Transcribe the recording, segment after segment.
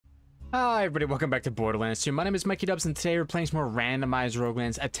Hi everybody, welcome back to Borderlands 2. My name is Mikey Dubs and today we're playing some more randomized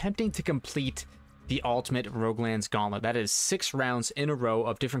Roguelands, attempting to complete the ultimate Roguelands gauntlet. That is 6 rounds in a row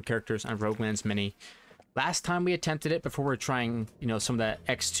of different characters on Roguelands Mini. Last time we attempted it, before we were trying, some of that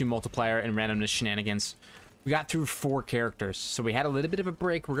X2 multiplier and randomness shenanigans, we got through 4 characters. So we had a little bit of a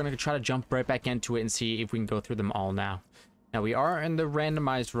break. We're going to try to jump right back into it and see if we can go through them all now. Now we are in the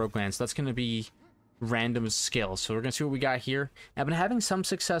randomized Roguelands, so that's going to be random skills. So we're gonna see what we got here. I've been having some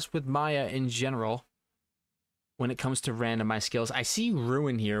success with Maya in general when it comes to randomized skills. I see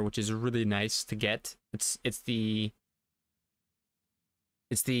Ruin here, which is really nice to get. It's the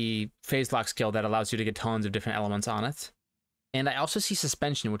phase lock skill that allows you to get tons of different elements on it. And I also see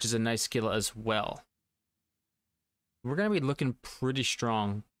Suspension, which is a nice skill as well. We're gonna be looking pretty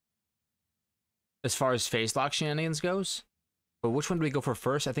strong as far as phase lock shenanigans goes. But which one do we go for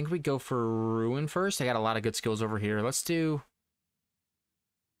first? I think we go for Ruin first. I got a lot of good skills over here. Let's do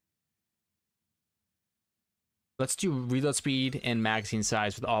reload speed and magazine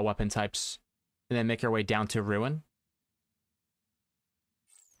size with all weapon types, and then make our way down to Ruin.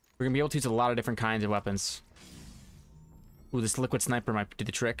 We're gonna be able to use a lot of different kinds of weapons. Ooh, this liquid sniper might do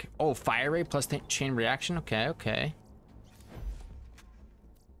the trick. Oh, fire rate plus chain reaction. Okay, okay.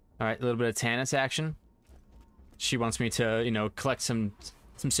 All right, a little bit of Tannis action. She wants me to, collect some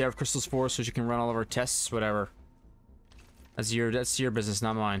Seraph crystals for her so she can run all of her tests, whatever. That's your business,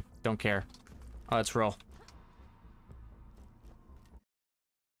 not mine. Don't care. Let's roll.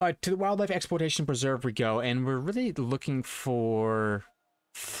 Alright, to the Wildlife Exploitation Preserve we go, and we're really looking for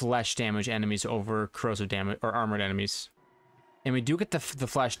flesh damage enemies over corrosive damage or armored enemies. And we do get the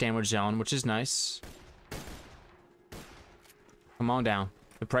flesh damage zone, which is nice. Come on down.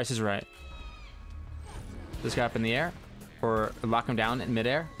 The price is right. This guy up in the air, or lock him down in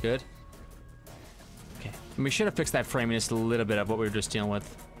midair. Good. Okay, and we should have fixed that framing just a little bit of what we were just dealing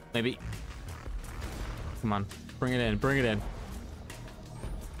with. Maybe. Come on, bring it in, bring it in.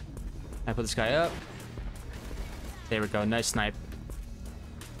 I put this guy up. There we go, nice snipe.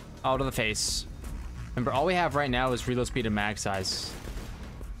 All to the face. Remember, all we have right now is reload speed and mag size.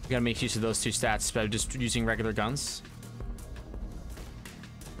 We gotta make use of those 2 stats instead of just using regular guns.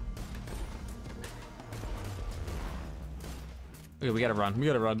 Okay, we gotta run. We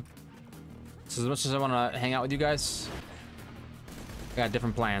gotta run. So as much as I want to hang out with you guys, I got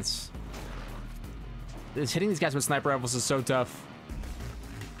different plans. Hitting these guys with sniper rifles is so tough.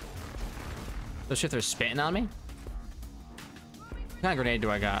 Those shit, they're spitting on me? What kind of grenade do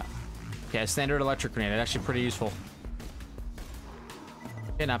I got? Okay, a standard electric grenade. That's actually pretty useful.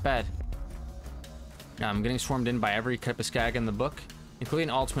 Okay, not bad. Now I'm getting swarmed in by every type of skag in the book, including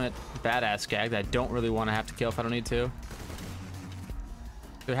ultimate badass skag that I don't really want to have to kill if I don't need to.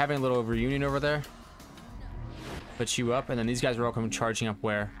 They're having a little reunion over there. Put you up, and then these guys are all coming charging up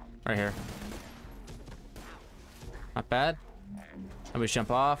where? Right here. Not bad. Let me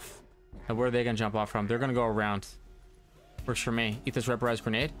jump off. And where are they gonna jump off from? They're gonna go around. Works for me. Eat this vaporized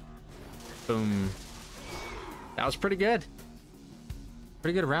grenade. Boom. That was pretty good.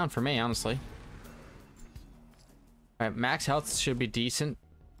 Pretty good round for me, honestly. Alright, max health should be decent.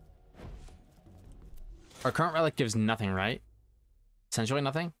 Our current relic gives nothing, right? Essentially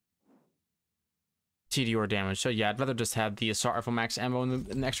nothing. TD or damage. So yeah, I'd rather just have the assault rifle max ammo and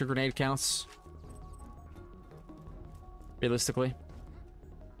the extra grenade counts. Realistically.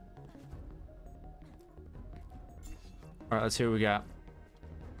 Alright, let's see what we got.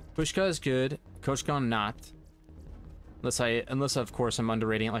 Pushka is good. Coach Gun not. Unless of course I'm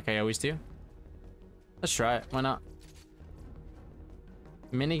underrating it like I always do. Let's try it. Why not?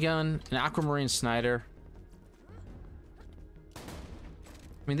 Minigun, an Aquamarine Snider.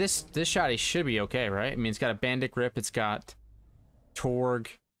 I mean, this shotty should be okay, right? I mean, it's got a bandit grip, it's got Torg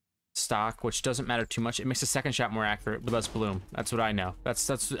stock, which doesn't matter too much. It makes the second shot more accurate with less bloom. That's what I know. That's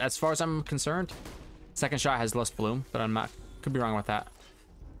as far as I'm concerned. Second shot has less bloom, but I'm not. Could be wrong with that.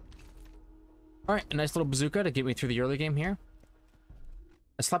 All right, a nice little bazooka to get me through the early game here.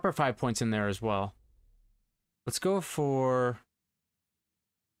 A slapper 5 points in there as well. Let's go for.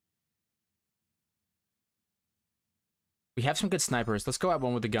 We have some good snipers. Let's go at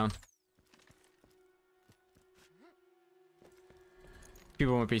one with the gun.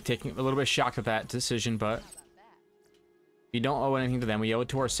 People might be taking a little bit shocked at that decision, but we don't owe anything to them. We owe it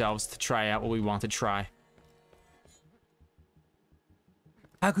to ourselves to try out what we want to try.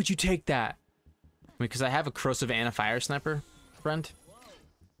 How could you take that? Because I have a corrosive and a fire sniper friend.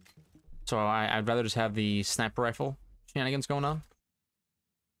 So I'd rather just have the sniper rifle shenanigans going on.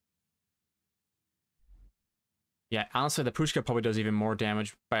 Yeah, honestly, the Pushka probably does even more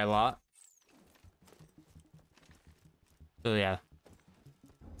damage by a lot. So yeah.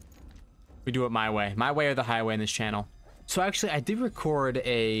 We do it my way or the highway in this channel. So actually, I did record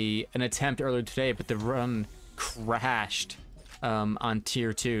an attempt earlier today, but the run crashed on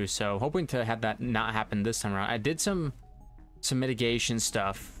tier 2. So hoping to have that not happen this time around. I did some mitigation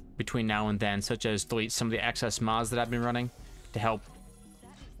stuff between now and then, such as delete some of the excess mods that I've been running to help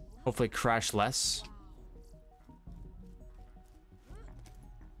hopefully crash less.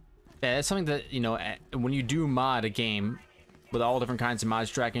 Yeah, that's something that, you know, when you do mod a game with all different kinds of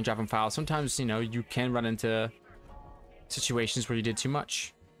mods, dragging and dropping files, sometimes, you know, you can run into situations where you did too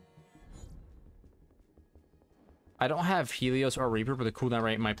much. I don't have Helios or Reaper, but the cooldown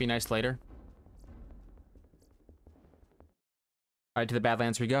rate might be nice later. Alright, to the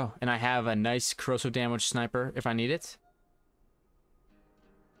Badlands we go. And I have a nice corrosive damage sniper if I need it.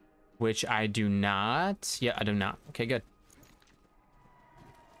 Which I do not. Yeah, I do not. Okay, good.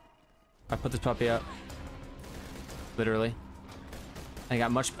 I put this puppy up. Literally. I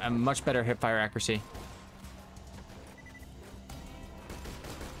got much better hipfire accuracy.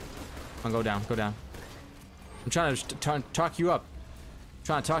 Come on, go down, go down. I'm trying to talk you up. I'm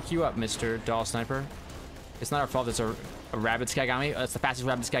trying to talk you up, Mr. Doll Sniper. It's not our fault. It's a rabbit sky got me. That's the fastest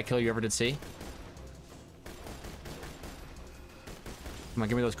rabbit sky kill you ever did see. Come on,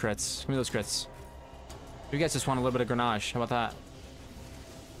 give me those crits. Give me those crits. You guys just want a little bit of Grenache. How about that?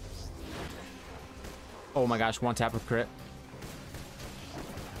 Oh my gosh, one tap of crit.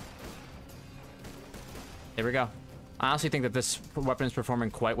 There we go. I honestly think that this weapon is performing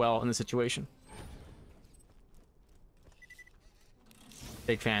quite well in this situation.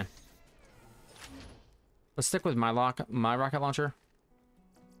 Big fan. Let's stick with my rocket launcher.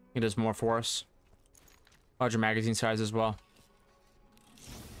 It does more for us. Larger magazine size as well.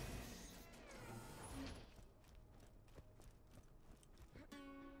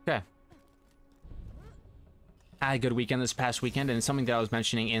 Okay. I had a good weekend this past weekend, and it's something that I was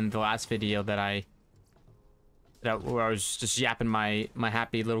mentioning in the last video that where I was just yapping my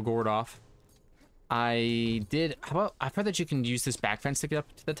happy little gourd off. I did. How about, I've heard that you can use this back fence to get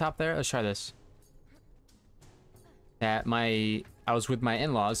up to the top there. Let's try this. I was with my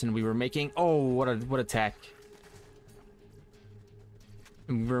in-laws and we were making. Oh, what a tech!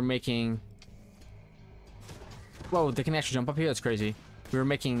 And we were making. Whoa, they can actually jump up here. That's crazy. We were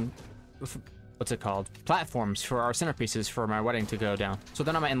making. What's it called? Platforms for our centerpieces for my wedding to go down. So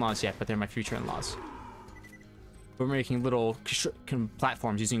they're not my in-laws yet, but they're my future in-laws. We're making little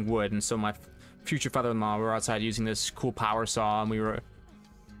platforms using wood, and so my future father-in-law were outside using this cool power saw, and we were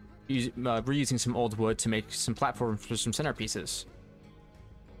reusing some old wood to make some platforms for some centerpieces.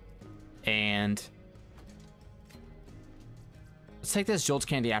 And let's take this Jolts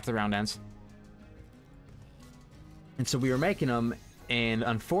candy after the round ends. And so we were making them, and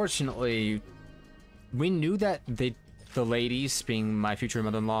unfortunately, we knew that the ladies, being my future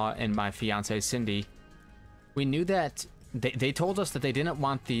mother-in-law and my fiance Cindy, we knew that they told us that they didn't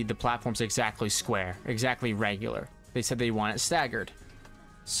want the platforms exactly square, exactly regular. They said they want it staggered.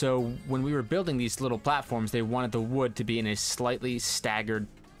 So when we were building these little platforms, they wanted the wood to be in a slightly staggered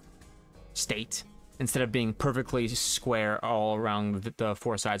state instead of being perfectly square all around the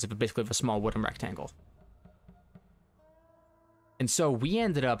four sides of basically a small wooden rectangle. And so we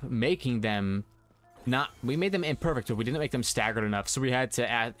ended up making them we made them imperfect, but we didn't make them staggered enough. So we had to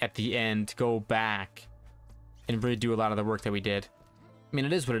at the end go back and redo a lot of the work that we did. I mean,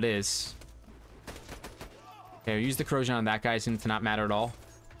 it is what it is. Okay, we used the corrosion on that guy, seemed to not matter at all.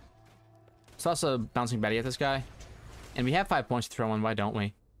 It's also bouncing Betty at this guy. And we have 5 points to throw in, why don't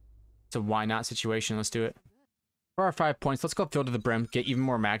we? It's a why not situation, let's do it. For our 5 points, let's go filled to the brim, get even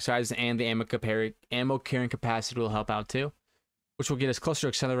more mag size, and the ammo carrying capacity will help out too, which will get us closer to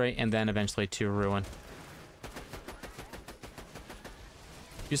Accelerate and then eventually to Ruin.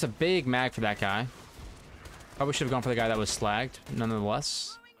 Just a big mag for that guy. Probably should have gone for the guy that was slagged,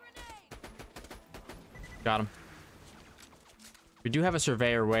 nonetheless. Got him. We do have a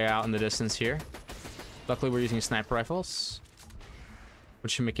surveyor way out in the distance here. Luckily, we're using sniper rifles,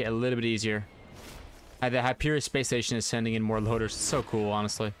 which should make it a little bit easier. The Hyperion space station is sending in more loaders. It's so cool,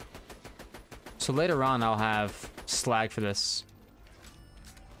 honestly. So later on, I'll have slag for this.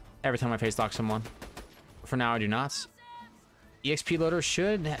 Every time I face lock someone. For now, I do not. EXP loader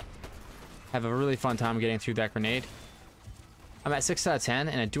should have a really fun time getting through that grenade. I'm at 6 out of 10,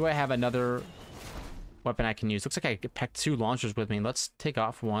 and do I have another weapon I can use? Looks like I packed 2 launchers with me. Let's take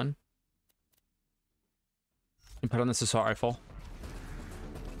off one and put on this assault rifle.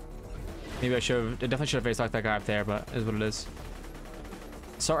 Maybe I definitely should have face locked that guy up there, but it is what it is.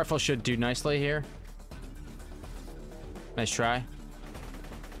 Assault rifle should do nicely here. Nice try.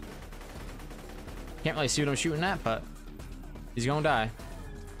 Can't really see what I'm shooting at, but he's gonna die.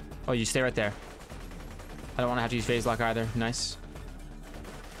 Oh, you stay right there. I don't want to have to use phase lock either. Nice.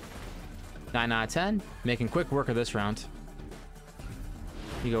 9 out of 10. Making quick work of this round.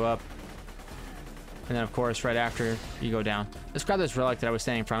 You go up. And then, of course, right after, you go down. Let's grab this relic that I was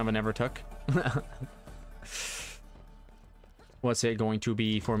standing in front of and never took. What's it going to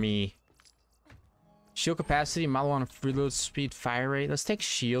be for me? Shield capacity, model on reload speed, fire rate. Let's take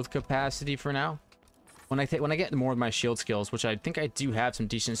shield capacity for now. When I get more of my shield skills, which I think I do have some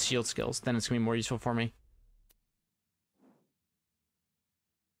decent shield skills, then it's gonna be more useful for me.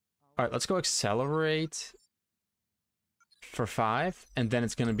 All right, let's go accelerate for 5, and then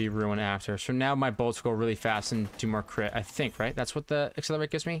it's gonna be ruin after. So now my bolts go really fast and do more crit, I think, right? That's what the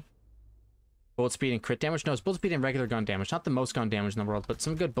accelerate gives me. Bullet speed and crit damage. No, it's bullet speed and regular gun damage. Not the most gun damage in the world, but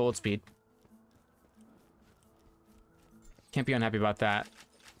some good bullet speed. Can't be unhappy about that.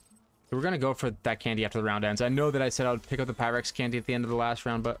 So we're gonna go for that candy after the round ends. I know that I said I would pick up the Pyrex candy at the end of the last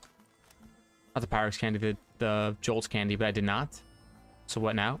round, but not the Pyrex candy, the Jolt's candy, but I did not. So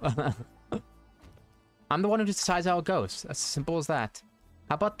what now? I'm the one who decides how it goes. As simple as that.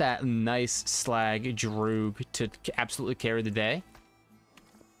 How about that nice slag Droog to absolutely carry the day?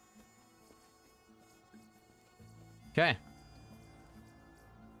 Okay.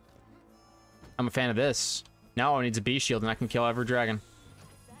 I'm a fan of this. Now all I need is a B shield and I can kill every dragon.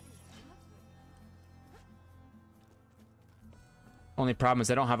 Only problem is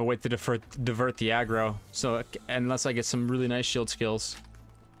I don't have a way to divert the aggro. So unless I get some really nice shield skills,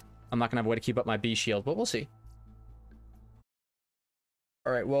 I'm not gonna have a way to keep up my B shield, but we'll see.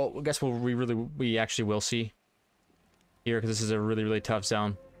 All right, well, I guess we actually will see here, because this is a really, really tough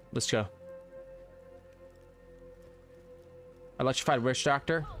zone. Let's go. Electrified Witch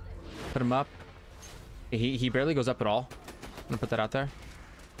Doctor. Put him up. He barely goes up at all. I'm gonna put that out there.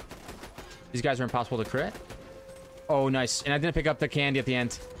 These guys are impossible to crit. Oh, nice. And I didn't pick up the candy at the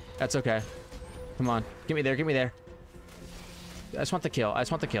end. That's okay. Come on. Get me there. Get me there. I just want the kill. I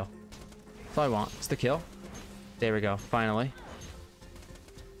just want the kill. That's all I want. It's the kill. There we go. Finally.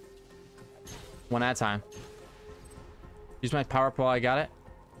 One at a time. Use my power up while I got it.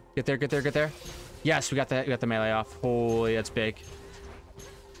 Get there. Get there. Get there. Yes, we got the melee off. Holy, that's big.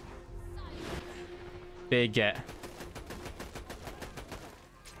 Big get.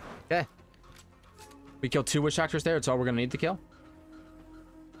 Okay. We killed 2 witch doctors there. It's all we're gonna need to kill.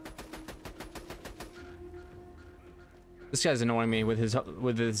 This guy's annoying me with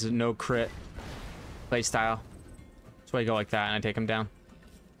his no crit play style. That's why I go like that and I take him down.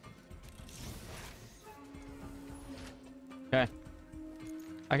 Okay.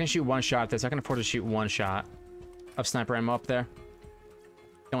 I can shoot 1 shot at this. I can afford to shoot 1 shot of sniper ammo up there.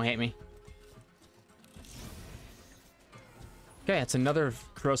 Don't hate me. Okay, it's another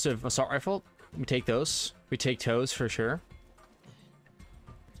corrosive assault rifle. We take those. We take toes for sure.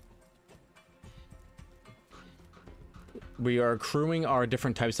 We are crewing our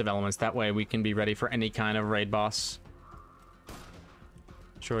different types of elements. That way we can be ready for any kind of raid boss.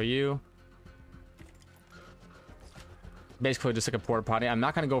 Show you. Basically just like a porta potty. I'm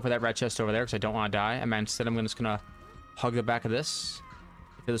not going to go for that red chest over there because I don't want to die. Instead I'm just going to hug the back of this.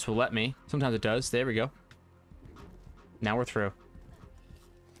 If this will let me. Sometimes it does. There we go. Now we're through.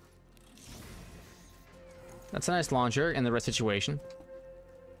 That's a nice launcher in the right situation.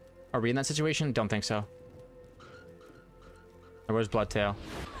 Are we in that situation? Don't think so. Or where's Bloodtail?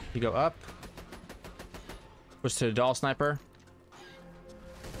 You go up. Push to the doll sniper.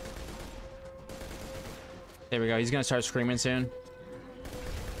 There we go. He's gonna start screaming soon.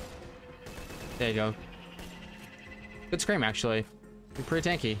 There you go. Good scream, actually. You're pretty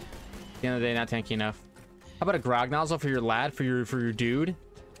tanky. At the end of the day, not tanky enough. How about a grog nozzle for your lad, for your dude?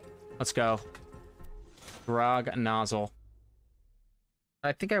 Let's go. Grog nozzle.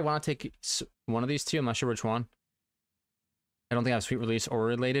 I think I want to take one of these 2. I'm not sure which one. I don't think I have sweet release or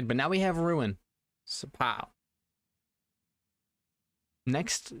related, but now we have ruin. So pow.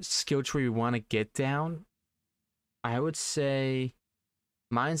 Next skill tree we want to get down, I would say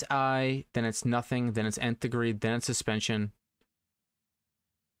Mind's Eye, then it's nothing, then it's nth degree, then it's suspension.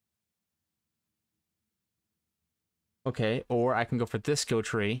 Okay, or I can go for this skill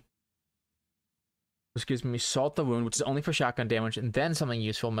tree, which gives me Salt the Wound, which is only for shotgun damage, and then something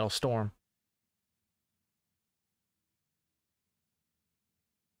useful, Metal Storm.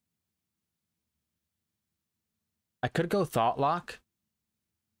 I could go Thought Lock.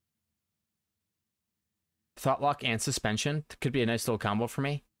 Thought Lock and Suspension could be a nice little combo for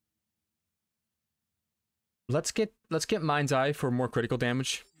me. Let's get Mind's Eye for more critical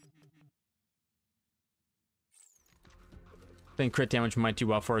damage. I think crit damage might do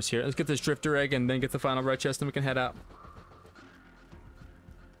well for us here. Let's get this Drifter Egg and then get the final red chest and we can head out.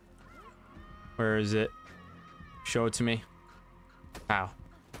 Where is it? Show it to me. Wow.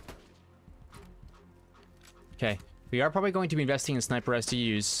 Okay. We are probably going to be investing in sniper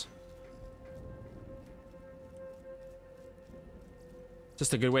SDUs.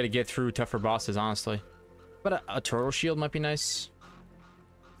 Just a good way to get through tougher bosses, honestly. But a turtle shield might be nice.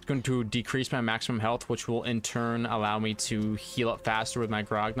 It's going to decrease my maximum health, which will in turn allow me to heal up faster with my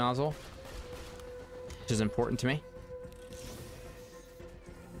grog nozzle, which is important to me.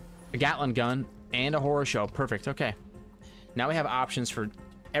 A Gatling gun and a horror show. Perfect. Okay. Now we have options for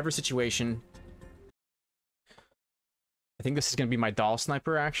every situation. I think this is going to be my doll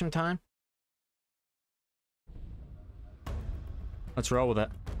sniper action time. Let's roll with it.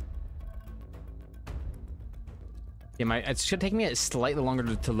 Yeah, it's going to take me slightly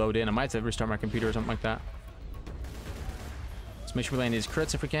longer to load in. I might have to restart my computer or something like that. Let's make sure we land these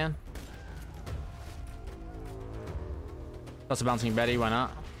crits if we can. Plus a bouncing Betty, why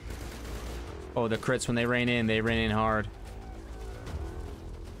not? Oh, the crits, when they rain in hard.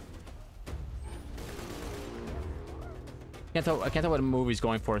 I can't tell what move he's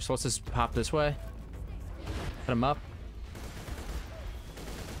going for, so let's just hop this way. Put him up.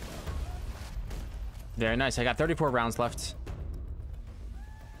 Very nice. I got 34 rounds left.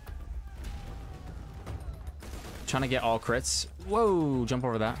 Trying to get all crits. Whoa, jump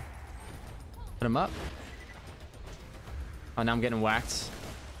over that. Put him up. Oh, now I'm getting whacked.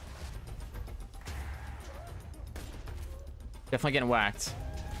 Definitely getting whacked.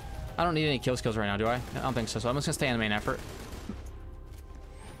 I don't need any kill skills right now, do I? I don't think so. So I'm just gonna stay on the main effort.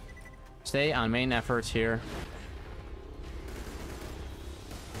 Stay on main efforts here.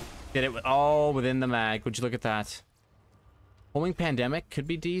 Did it all within the mag. Would you look at that? Homing Pandemic could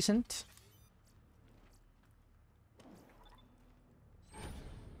be decent.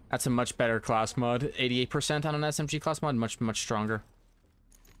 That's a much better class mod. 88% on an SMG class mod. Much, much stronger.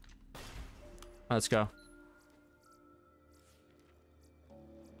 Let's go.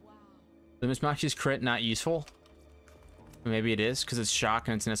 The Miss Maxi's crit not useful. Maybe it is, because it's shock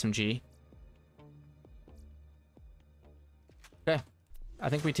and it's an SMG. Okay. I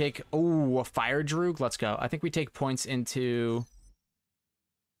think we take... Oh, a fire droog. Let's go. I think we take points into...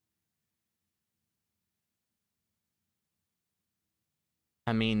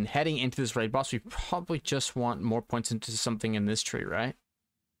 I mean, heading into this raid boss, we probably just want more points into something in this tree, right?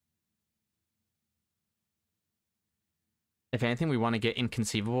 If anything, we want to get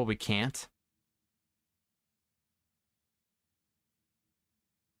Inconceivable. We can't.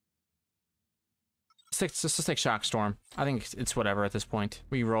 Let's just take Shock Storm. I think it's whatever at this point.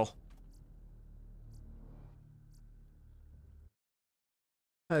 We roll.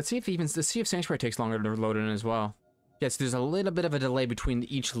 Let's see if Sanctuary takes longer to load in as well. Yes, there's a little bit of a delay between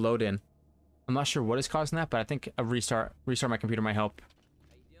each load in. I'm not sure what is causing that, but I think a restart my computer might help.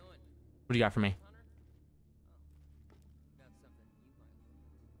 What do you got for me?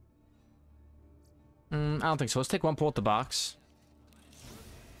 I don't think so. Let's take one pull at the box.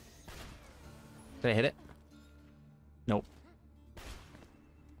 Did I hit it? Nope.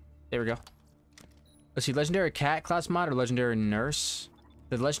 There we go. Let's see, Legendary Cat class mod or Legendary Nurse?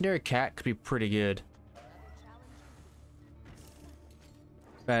 The Legendary Cat could be pretty good.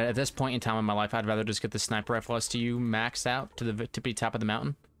 But at this point in time in my life, I'd rather just get the Sniper Rifle STU maxed out to the tippy top of the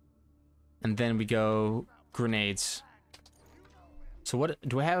mountain. And then we go grenades. So what,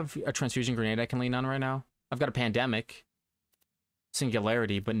 do I have a transfusion grenade I can lean on right now? I've got a Pandemic.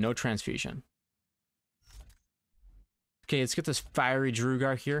 Singularity, but no transfusion. Okay, let's get this fiery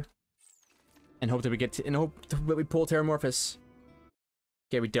Drugar here. And hope that we get to, and hope that we pull Terramorphous.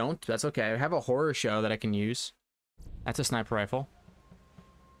 Okay, we don't. That's okay. I have a horror show that I can use. That's a sniper rifle.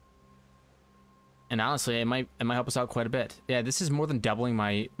 And honestly, it might help us out quite a bit. Yeah, this is more than doubling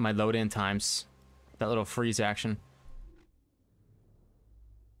my load-in times. That little freeze action.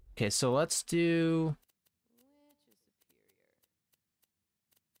 Okay, so let's do...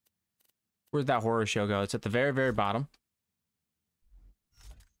 Where'd that horror show go? It's at the very, very bottom.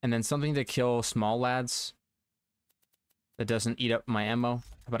 And then something to kill small lads that doesn't eat up my ammo. How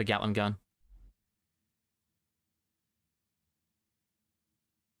about a Gatling gun?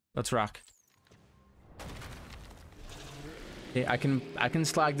 Let's rock. Okay, I can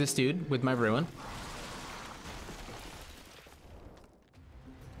slag this dude with my ruin.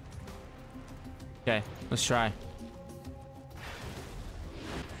 Okay, let's try.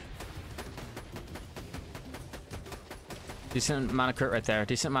 Decent amount of crit right there.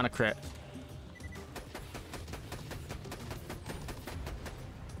 Decent amount of crit.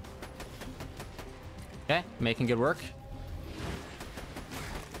 Okay, making good work.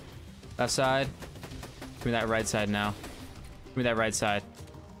 Left side. Give me that right side now. Give me that right side.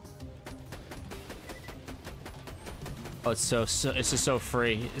 Oh, it's it's just so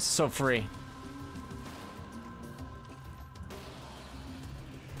free. It's so free.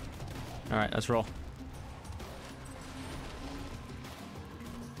 All right, let's roll.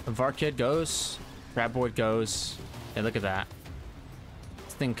 The Var Kid goes. Graboid goes. Hey, look at that.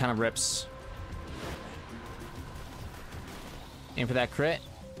 This thing kind of rips. Aim for that crit.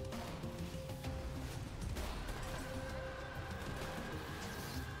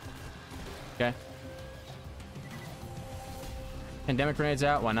 Okay. Pandemic grenades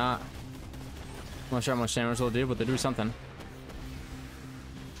out. Why not? I'm not sure how much damage they'll do, but they do something.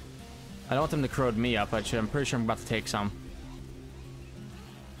 I don't want them to corrode me up, but I'm pretty sure I'm about to take some.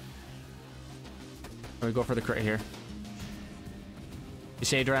 Let me go for the crit here. You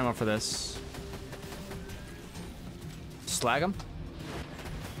saved your ammo for this. Slag him.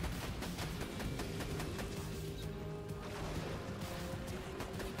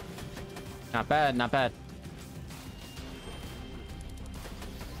 Not bad, not bad.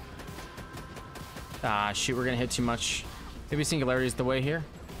 Ah, shoot, we're gonna hit too much. Maybe Singularity is the way here.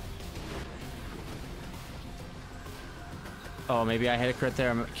 Oh, maybe I hit a crit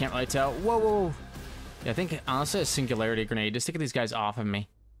there. I can't really tell. Whoa, whoa, whoa. Yeah, I think, honestly, a Singularity grenade. Just to get these guys off of me.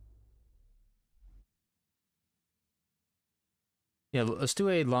 Yeah, let's do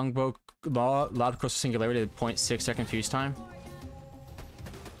a longbow, loud coastal Singularity at 0.6 second fuse time.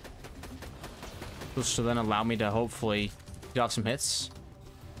 Which will then allow me to hopefully get off some hits.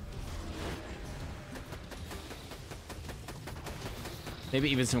 Maybe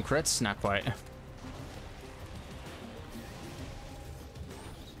even some crits? Not quite.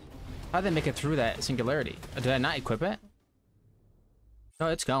 How'd they make it through that Singularity? Did I not equip it? No,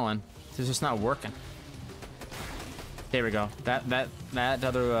 it's going. It's just not working. There we go. That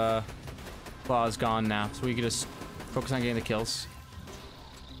other claw is gone now. So we can just focus on getting the kills.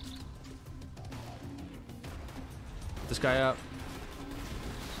 This guy up.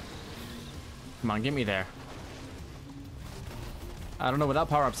 Come on, get me there. I don't know, without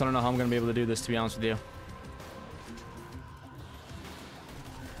power-ups, I don't know how I'm going to be able to do this, to be honest with you.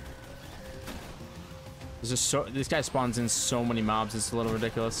 There's just so... This guy spawns in so many mobs, it's a little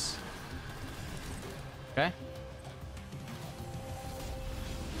ridiculous. Okay.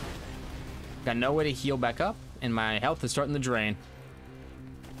 Got no way to heal back up, and my health is starting to drain.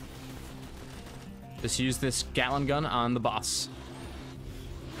 Just use this Gatling gun on the boss.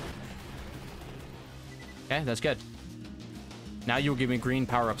 Okay, that's good. Now you'll give me green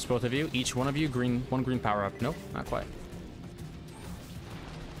power-ups, both of you. Each one of you, one green power-up. Nope, not quite.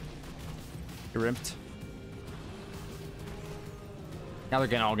 You're rimped. Now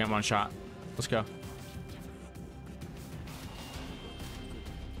they're all getting one shot. Let's go.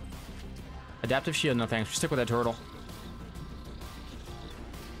 Adaptive shield, no thanks. Stick with that turtle.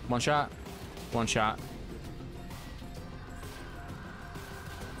 One shot. One shot.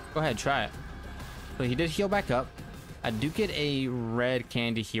 Go ahead, try it. So he did heal back up. I do get a red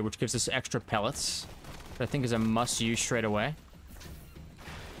candy here, which gives us extra pellets. That I think is a must-use straight away.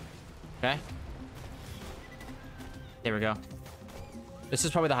 Okay. There we go. This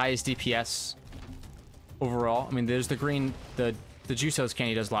is probably the highest DPS overall. I mean, there's the green, the Juicehouse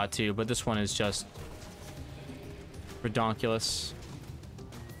candy does a lot too, but this one is just redonkulous.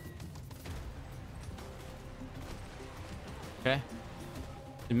 Okay.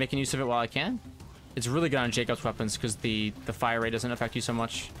 I'm making use of it while I can. It's really good on Jacob's weapons because the fire rate doesn't affect you so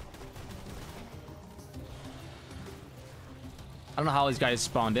much. I don't know how these guys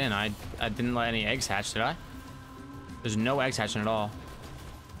spawned in. I didn't let any eggs hatch, did I? There's no eggs hatching at all.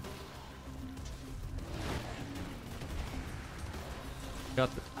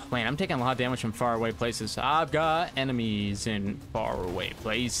 Man, I'm taking a lot of damage from far away places. I've got enemies in far away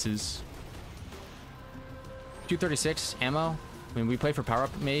places. 236 ammo. I mean, we play for power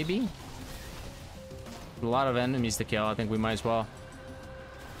up, maybe. A lot of enemies to kill. I think we might as well.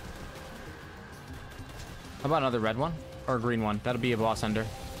 How about another red one or a green one? That'll be a boss ender.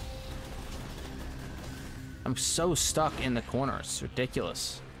 I'm so stuck in the corner. It's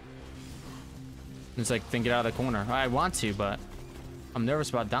ridiculous. It's like, then get out of the corner. I want to, but I'm nervous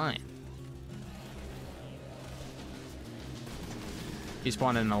about dying. He's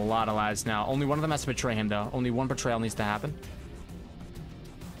spawning in a lot of lads now. Only one of them has to betray him, though. Only one betrayal needs to happen.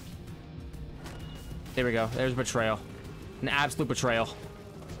 There we go. There's betrayal. An absolute betrayal.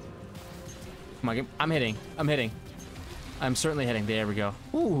 Come on, I'm hitting. I'm hitting. I'm certainly hitting. There we go.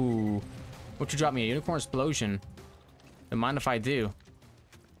 Ooh. What you drop me? A unicorn explosion. Don't mind if I do.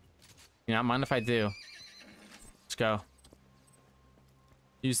 You not mind if I do. Let's go.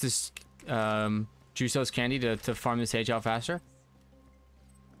 Use this Juicehouse candy to farm this stage out faster.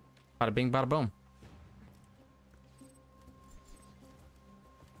 Bada bing, bada boom.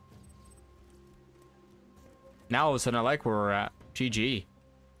 Now all of a sudden I like where we're at. GG.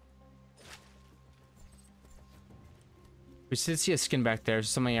 We did see a skin back there.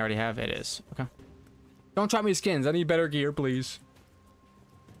 Something I already have. It is. Okay. Don't drop me skins. I need better gear, please.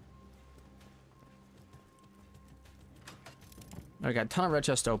 I got a ton of red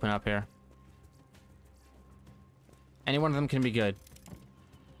chests to open up here. Any one of them can be good.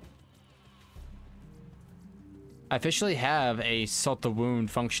 I officially have a Salt the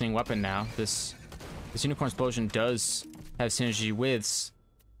Wound functioning weapon now. This Unicorn Explosion does have synergy with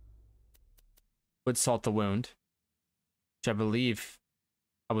Salt the Wound, which I believe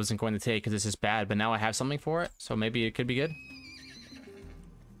I wasn't going to take because this is bad, but now I have something for it, so maybe it could be good.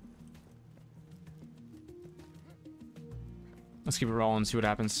 Let's keep it rolling and see what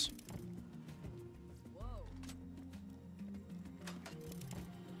happens.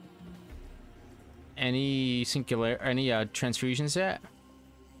 Any transfusions yet?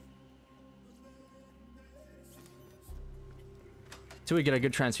 Till we get a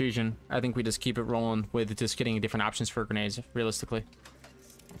good transfusion, I think we just keep it rolling with just getting different options for grenades, realistically.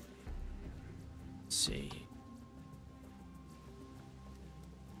 Let's see.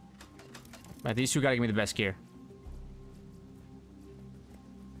 Right, these two gotta give me the best gear.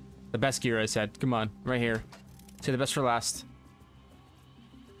 The best gear, I said. Come on, right here. Say the best for last.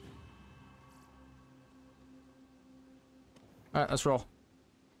 Alright, let's roll.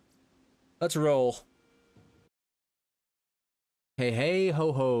 Let's roll. Hey, hey,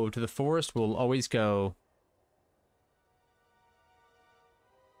 ho, ho. To the forest we'll always go.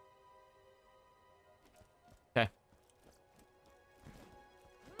 Okay.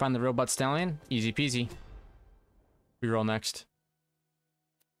 Find the real butt stallion. Easy peasy. Reroll next.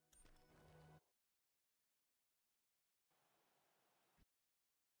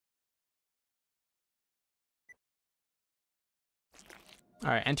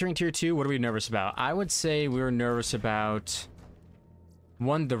 Alright, entering tier 2, what are we nervous about? I would say we were nervous about...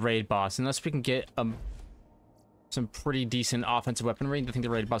 One, the raid boss. Unless we can get some pretty decent offensive weaponry, I think the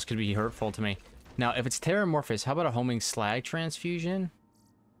raid boss could be hurtful to me. Now, if it's Terramorphous, how about a homing slag transfusion?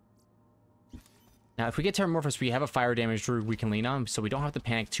 Now, if we get Terramorphous, we have a fire damage druid we can lean on, so we don't have to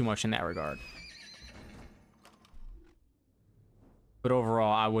panic too much in that regard. But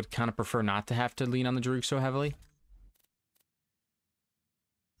overall, I would kind of prefer not to have to lean on the druid so heavily.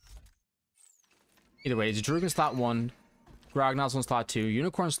 Either way, it's Druid in slot 1, Grog Nozzle in slot 2,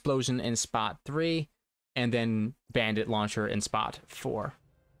 Unicorn Explosion in spot 3, and then Bandit Launcher in spot 4.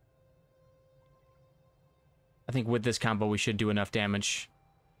 I think with this combo, we should do enough damage.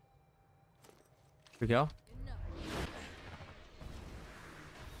 Here we go.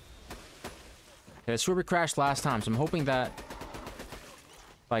 Okay, that's where we crashed last time, so I'm hoping that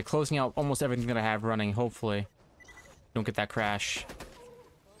by closing out almost everything that I have running, hopefully, don't get that crash. Here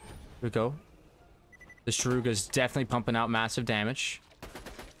we go. This Sharuga's definitely pumping out massive damage.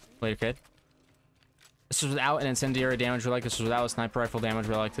 Later, kid. This was without an incendiary damage relic. This was without a sniper rifle damage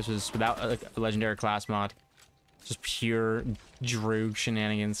relic. This was without a legendary class mod. Just pure Droog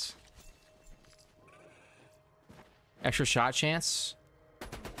shenanigans. Extra shot chance.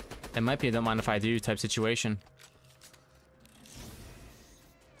 It might be a don't mind if I do type situation.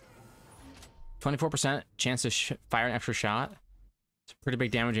 24% chance to fire an extra shot. It's a pretty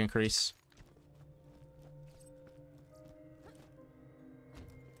big damage increase.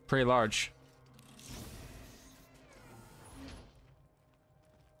 Pretty large.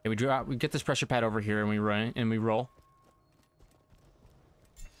 Okay, we get this pressure pad over here and we run and we roll.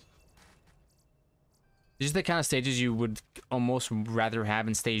 These are the kind of stages you would almost rather have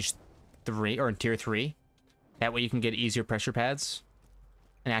in stage 3 or in tier 3. That way you can get easier pressure pads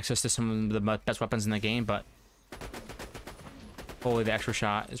and access to some of the best weapons in the game, but holy, the extra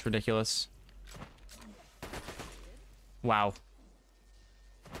shot is ridiculous. Wow.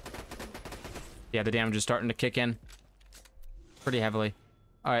 Yeah, the damage is starting to kick in pretty heavily.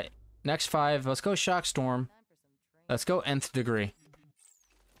 All right, next 5. Let's go Shock Storm. Let's go Nth Degree.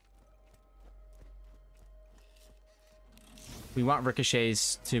 We want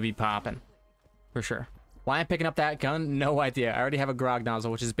ricochets to be popping, for sure. Why I'm picking up that gun? No idea. I already have a Grog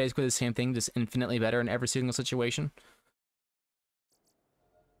Nozzle, which is basically the same thing, just infinitely better in every single situation.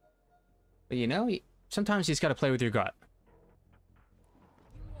 But you know, sometimes you just gotta play with your gut.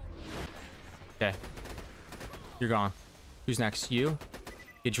 Okay. You're gone. Who's next? You?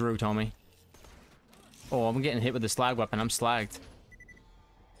 Get Drew, Tommy. Oh, I'm getting hit with the slag weapon. I'm slagged.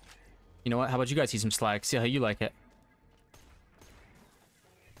 You know what? How about you guys see some slag? See how you like it.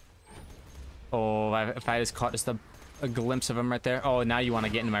 Oh, if I just caught just a glimpse of him right there. Oh, now you want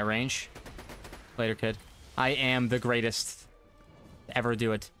to get into my range. Later, kid. I am the greatest to ever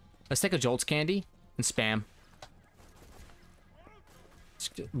do it. Let's take a Jolts candy and spam.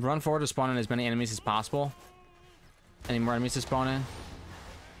 Run forward to spawn in as many enemies as possible. Any more enemies to spawn in?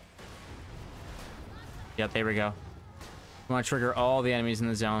 Yep, there we go. We want to trigger all the enemies in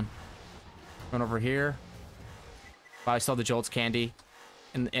the zone. Run over here. I still have the Jolts candy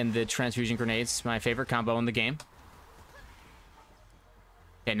and the transfusion grenades. My favorite combo in the game.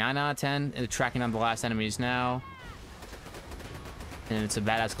 Okay, 9 out of 10. Tracking on the last enemies now. And it's a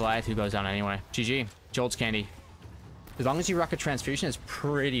badass Goliath who goes down anyway. GG. Jolts candy. As long as you rock a transfusion, it's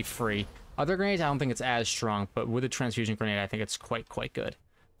pretty free. Other grenades, I don't think it's as strong, but with a transfusion grenade, I think it's quite good.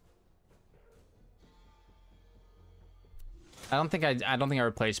 I don't think I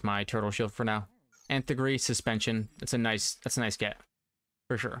replaced my turtle shield for now. Nth degree suspension. That's a nice get.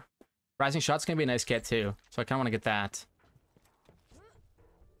 For sure. Rising shot's gonna be a nice get too. So I kinda wanna get that.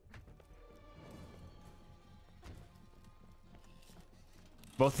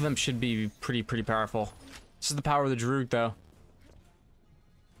 Both of them should be pretty powerful. This is the power of the Droog, though.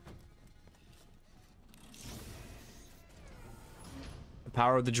 The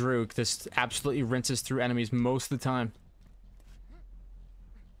power of the Droog. This absolutely rinses through enemies most of the time.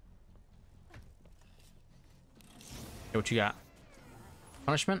 Hey, what you got?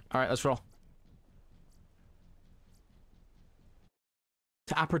 Punishment? Alright, let's roll.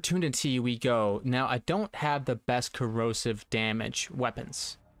 To opportunity we go. Now, I don't have the best corrosive damage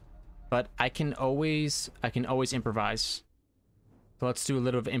weapons, but I can always improvise. So let's do a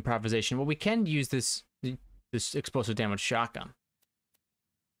little of improvisation. Well, we can use this explosive damage shotgun.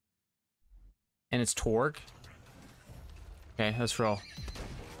 And it's Torg. Okay, let's roll.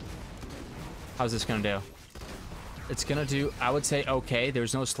 How's this gonna do? It's gonna do, I would say, okay.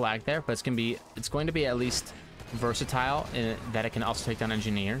 There's no slag there, but it's going to be at least versatile in that it can also take down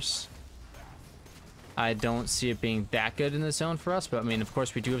engineers. I don't see it being that good in the zone for us, but I mean, of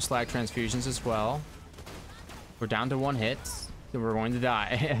course, we do have slag transfusions as well. We're down to 1 hit, then we're going to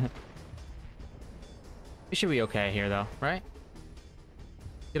die. We should be okay here, though, right?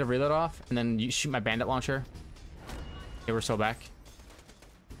 Get a reload off, and then you shoot my bandit launcher. Okay, we're still back.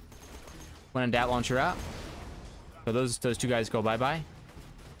 When in doubt, launcher out. So those two guys go bye-bye.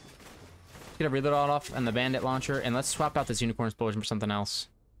 Get a reload off and the bandit launcher, and let's swap out this unicorn explosion for something else.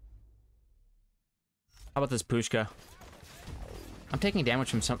 How about this pushka? I'm taking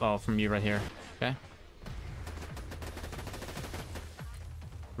damage from you right here. Okay.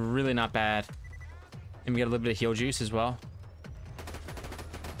 Really not bad. And we get a little bit of heal juice as well.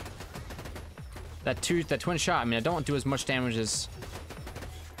 That twin shot, I mean, I don't do as much damage as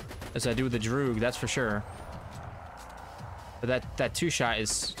I do with the Droog, that's for sure. But that 2-shot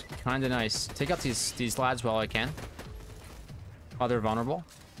is kind of nice. Take out these lads while I can. While they're vulnerable.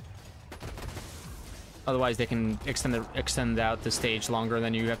 Otherwise, they can extend out the stage longer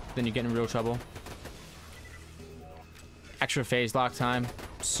than you get in real trouble. Extra phase lock time,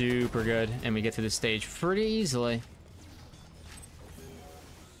 super good, and we get to this stage pretty easily.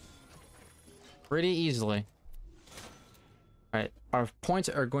 Pretty easily. All right, our points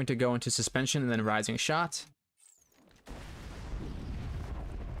are going to go into suspension and then rising shot.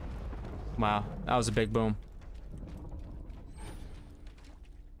 Wow, that was a big boom.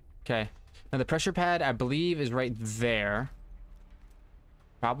 Okay. Now the pressure pad, I believe, is right there.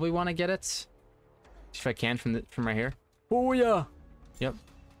 Probably want to get it. If I can from right here. Oh yeah. Yep.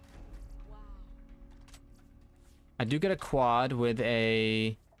 I do get a quad with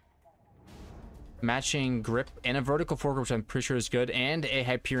a matching grip and a vertical foregrip, which I'm pretty sure is good, and a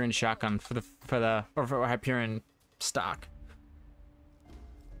Hyperion shotgun for Hyperion stock.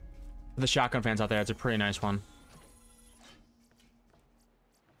 The shotgun fans out there, it's a pretty nice one.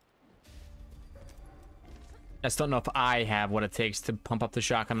 I just don't know if I have what it takes to pump up the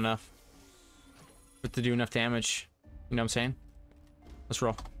shotgun enough to do enough damage. You know what I'm saying? Let's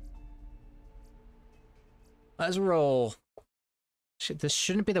roll. Let's roll. This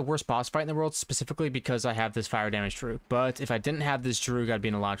shouldn't be the worst boss fight in the world, specifically because I have this fire damage Droog. But if I didn't have this Droog, I'd be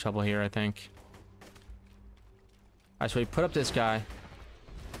in a lot of trouble here, I think. Alright, so we put up this guy.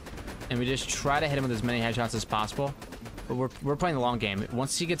 And we just try to hit him with as many headshots as possible. But we're playing the long game.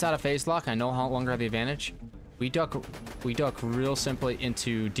 Once he gets out of phase lock, I no longer have the advantage. We duck real simply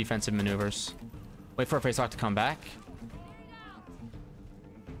into defensive maneuvers. Wait for a phase lock to come back.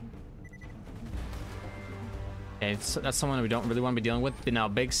 Okay, so that's someone we don't really want to be dealing with. But now,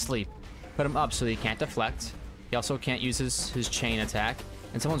 big sleep. Put him up so he can't deflect. He also can't use his chain attack.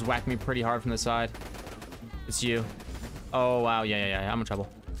 And someone's whacked me pretty hard from the side. It's you. Oh, wow. Yeah. I'm in trouble.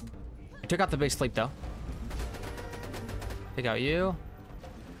 I took out the big sleep, though. Take out you.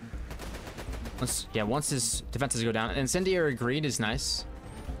 Once his defenses go down. Incendiary Greed is nice.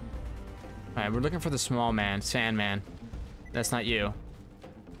 Alright, we're looking for the small man. Sandman. That's not you.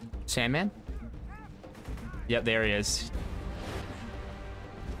 Sandman? Yep, there he is.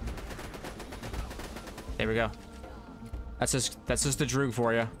 There we go. That's just the Droog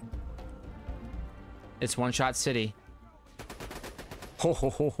for you. It's one-shot city. Ho ho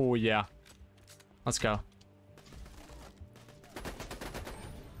ho ho, yeah. Let's go.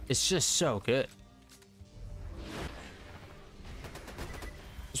 It's just so good.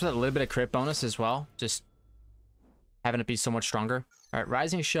 Just with a little bit of crit bonus as well. Just having it be so much stronger. All right,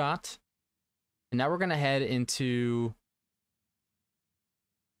 Rising Shot. And now we're going to head into,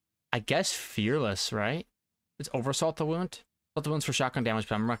 I guess, Fearless, right? It's Oversalt the Wound. Salt the Wound's for shotgun damage,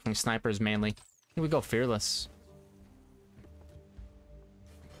 but I'm rocking snipers mainly. I think we go Fearless.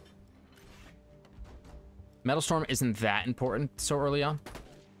 Metal Storm isn't that important so early on.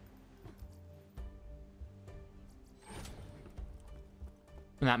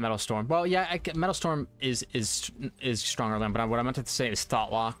 Not Metal Storm. Well, yeah, Metal Storm is stronger than, but what I meant to say is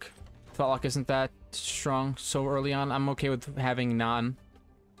Thought Lock. Thought Lock isn't that strong so early on. I'm okay with having none.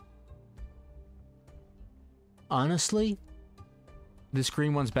 Honestly, this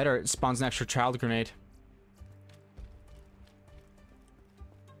green one's better. It spawns an extra child grenade.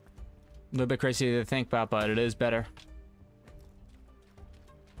 A little bit crazy to think about, but it is better.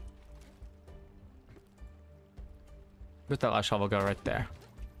 Where's that last shovel go? Right there.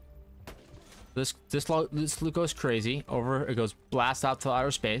 This loot goes crazy. Over, it goes blast out to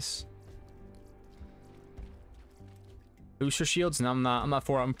outer space. Booster shields? No, I'm not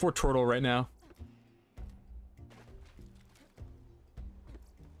for. I'm for Turtle right now.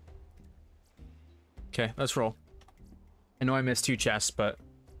 Okay, let's roll. I know I missed 2 chests, but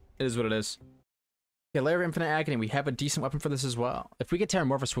it is what it is. Okay, Lair of Infinite Agony. We have a decent weapon for this as well. If we get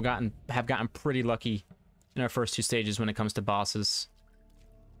Terramorphous, we have gotten pretty lucky in our first 2 stages when it comes to bosses.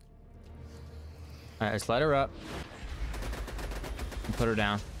 Alright, let's light her up. And put her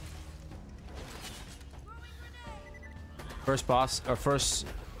down. First boss, or first,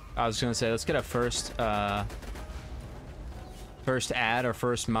 I was gonna say, let's get a first ad or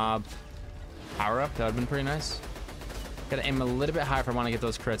first mob power up. That would've been pretty nice. Gotta aim a little bit higher if I want to get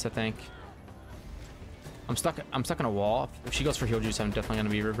those crits, I think. I'm stuck on a wall. If she goes for heal juice, I'm definitely gonna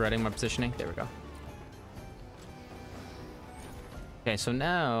be regretting my positioning. There we go. Okay, so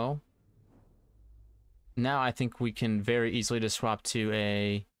now I think we can very easily just swap to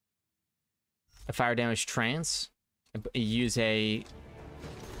a fire damage trance. Use a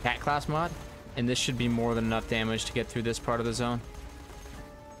cat class mod, and this should be more than enough damage to get through this part of the zone.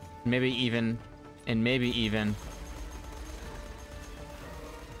 Maybe even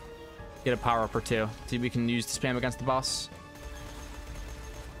get a power up or 2. See if we can use the spam against the boss.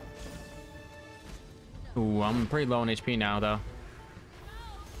 Ooh, I'm pretty low on HP now, though.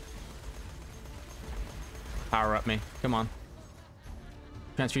 Power up me. Come on.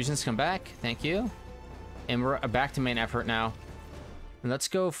 Transfusions, come back. Thank you. And we're back to main effort now. And let's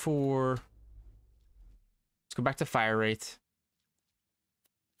go back to fire rate.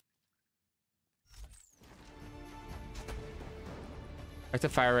 Back to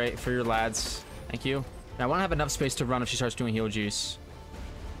fire rate for your lads. Thank you. Now I want to have enough space to run if she starts doing heal juice.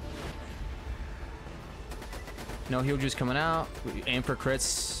 No heal juice coming out. We aim for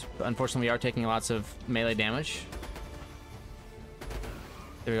crits. But unfortunately, we are taking lots of melee damage.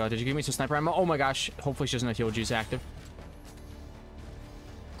 There we go. Did you give me some sniper ammo? Oh my gosh. Hopefully she doesn't have heal juice active.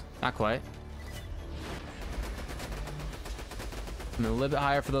 Not quite. I'm a little bit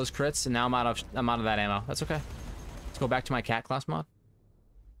higher for those crits, and now I'm out of that ammo. That's okay. Let's go back to my cat class mod.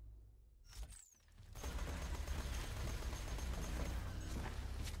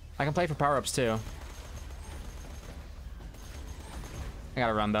 I can play for power-ups too. I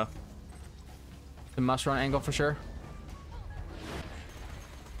gotta run though. The must run angle for sure.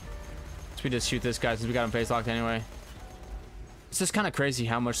 So we just shoot this guy since we got him face locked anyway. It's just kind of crazy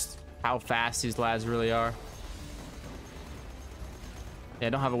how fast these lads really are. Yeah, I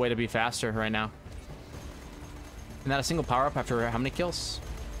don't have a way to be faster right now. And that a single power up after how many kills?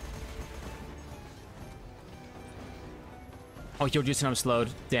 Oh, heal juice and I'm slowed.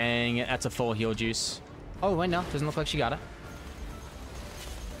 Dang it, that's a full heal juice. Oh, wait, no. Doesn't look like she got it.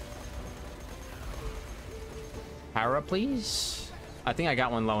 Power up, please. I think I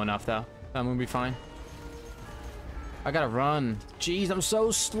got one low enough, though. I'm gonna be fine. I gotta run. Jeez, I'm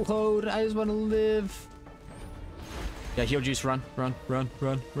so slowed. I just want to live. Yeah, heal juice, run, run, run,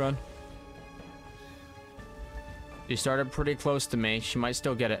 run, run. She started pretty close to me. She might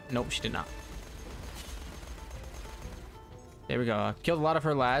still get it. Nope, she did not. There we go. I killed a lot of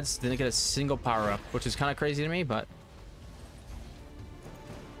her lads. Didn't get a single power up, which is kind of crazy to me, but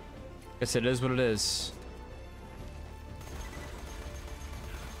guess it is what it is.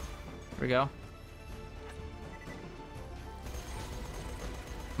 we go.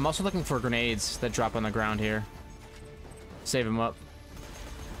 I'm also looking for grenades that drop on the ground here. Save them up.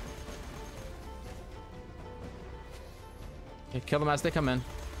 Okay, kill them as they come in.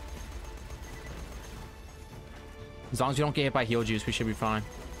 As long as you don't get hit by heal juice, we should be fine.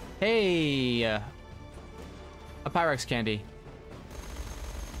 Hey! A Pyrex candy.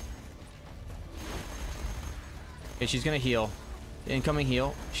 Okay, she's gonna heal. Incoming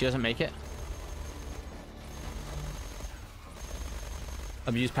heal. She doesn't make it.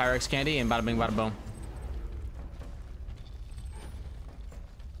 Abuse Pyrex candy and bada bing bada boom.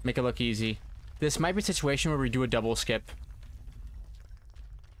 Make it look easy. This might be a situation where we do a double skip.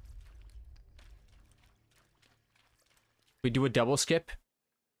 We do a double skip.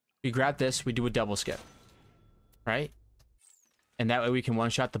 We grab this, we do a double skip. Right? And that way we can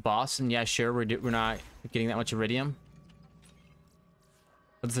one-shot the boss. And yeah, sure, we're not getting that much iridium.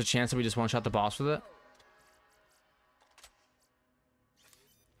 But there's a chance that we just one-shot the boss with it.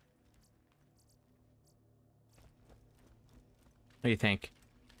 What do you think?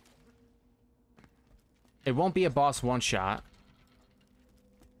 It won't be a boss one-shot.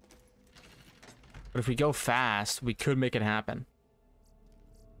 But if we go fast, we could make it happen.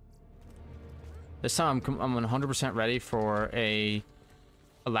 This time I'm 100% ready for a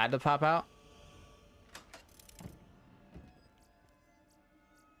lad to pop out.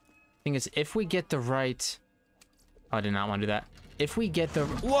 Thing is, if we get the right... Oh, I did not want to do that. If we get the...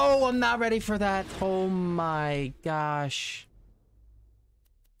 Whoa, I'm not ready for that. Oh my gosh.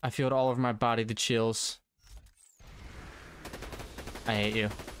 I feel it all over my body, the chills. I hate you.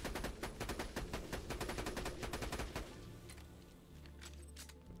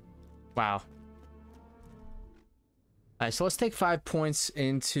 Wow. Alright, so let's take 5 points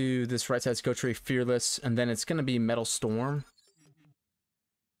into this right side skill tree, Fearless, and then it's gonna be Metal Storm.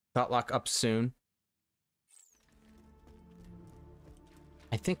 Thought lock up soon.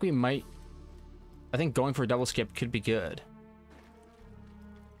 I think we might... I think going for a double skip could be good.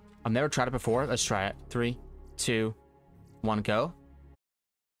 I've never tried it before. Let's try it. 3, 2, 1, go.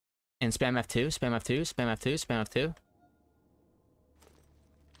 And spam F2, spam F2, spam F2, spam F2.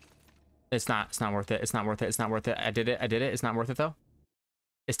 It's not worth it. It's not worth it. It's not worth it. I did it. It's not worth it though.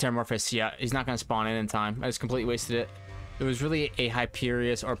 It's Terramorphous. Yeah, he's not gonna spawn in time. I just completely wasted it. It was really a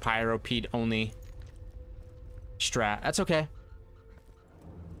Hyperius or Pyropede only strat. That's okay.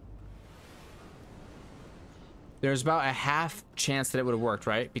 There's about a half chance that it would have worked,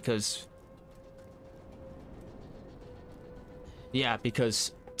 right? Because... Yeah,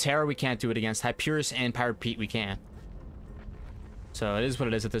 because Terra we can't do it against. Hyperius and Pyropede we can. So it is what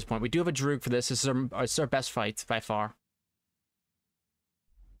it is at this point. We do have a Droog for this. This is our best fight by far.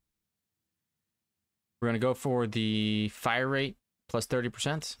 We're going to go for the fire rate plus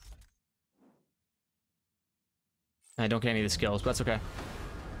 30%. I don't get any of the skills, but that's okay.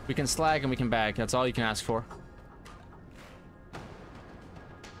 We can slag and we can bag. That's all you can ask for.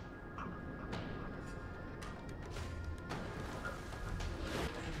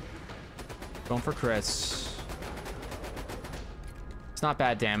 Going for crits. It's not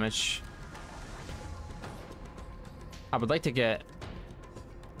bad damage. I would like to get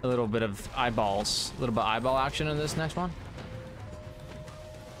a little bit of eyeballs. A little bit of eyeball action in this next one.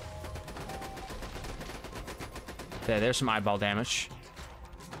 Okay, there's some eyeball damage.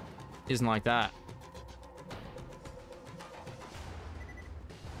 Isn't like that.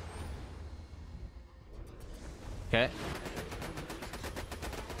 Okay.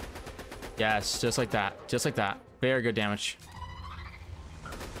 Yes, just like that. Just like that. Very good damage.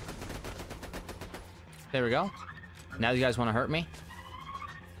 There we go. Now you guys want to hurt me?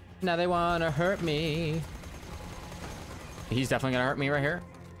 Now they want to hurt me. He's definitely going to hurt me right here.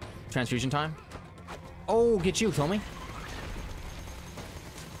 Transfusion time. Oh, get you, kill me.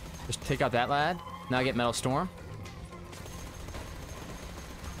 Just take out that lad. Now I get Metal Storm.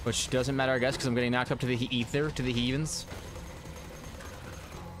 Which doesn't matter, I guess, because I'm getting knocked up to the ether, to the heathens.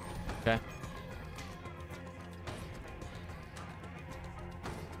 Okay.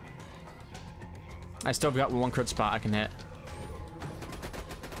 I still got one crit spot I can hit.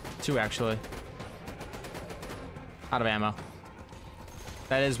 2, actually. Out of ammo.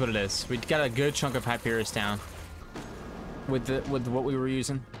 That is what it is. We got a good chunk of Hyperius down. With what we were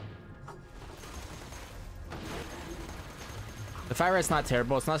using. The fire rate's not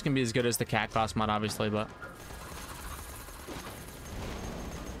terrible. It's not going to be as good as the cat class mod, obviously, but...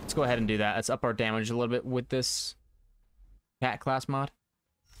 Let's go ahead and do that. Let's up our damage a little bit with this cat class mod.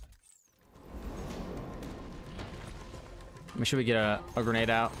 Make sure we get a grenade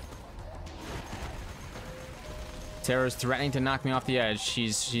out. Tara's threatening to knock me off the edge.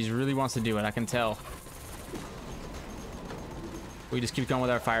 She's really wants to do it. I can tell. We just keep going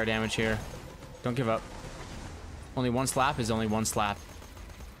with our fire damage here. Don't give up. Only one slap is only one slap.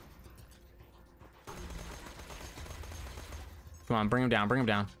 Come on, bring him down, bring him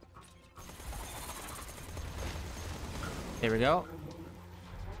down. There we go.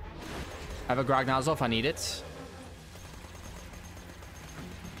 I have a grog nozzle if I need it.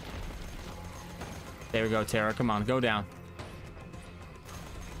 There we go, Tara. Come on, go down.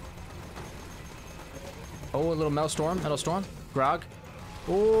 Oh, a little metal storm. Grog.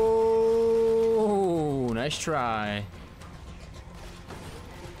 Oh, nice try.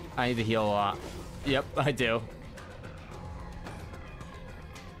 I need to heal a lot. Yep, I do.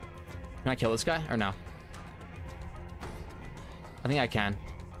 Can I kill this guy or no? I think I can.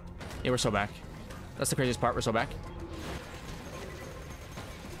 Yeah, we're so back. That's the craziest part. We're so back.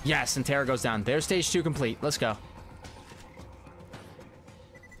 Yes, and Tara goes down. There's stage 2 complete. Let's go.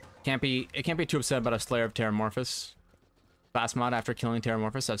 It can't be too upset about a Slayer of Terramorphous. Class mod after killing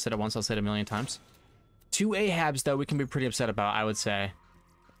Terramorphous. I've said it once, I'll say it a million times. 2 Ahabs, though, we can be pretty upset about, I would say.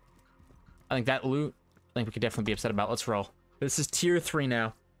 I think that loot, I think we could definitely be upset about. Let's roll. This is tier 3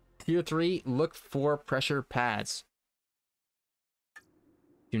 now. Tier 3, look for pressure pads.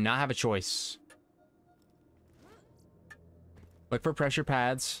 Do not have a choice. Look for pressure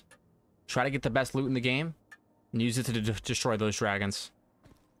pads. Try to get the best loot in the game. And use it to destroy those dragons.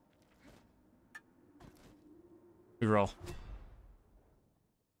 We roll.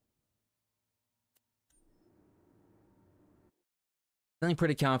 Feeling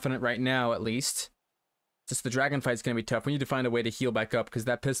pretty confident right now, at least. Just the dragon fight's gonna be tough. We need to find a way to heal back up because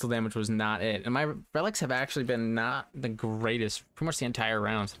that pistol damage was not it. And my relics have actually been not the greatest pretty much the entire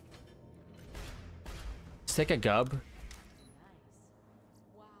round. Let's take a gub.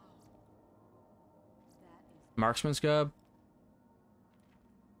 Marksman's gub.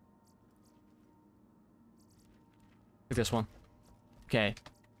 Take this one. Okay.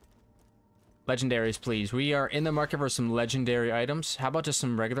 Legendaries, please. We are in the market for some legendary items. How about just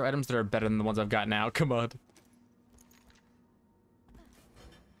some regular items that are better than the ones I've got now? Come on.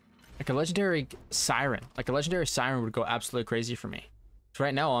 Like a legendary siren. Like a legendary siren would go absolutely crazy for me. So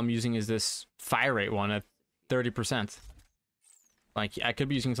right now all I'm using is this fire rate one at 30%. Like I could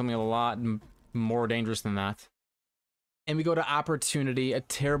be using something a lot more dangerous than that. And we go to opportunity, a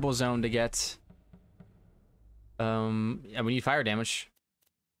terrible zone to get. Yeah, we need fire damage.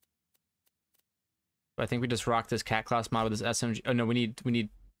 But I think we just rock this cat class mod with this SMG. Oh no, we need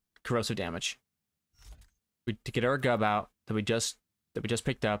corrosive damage. To get our gub out that we just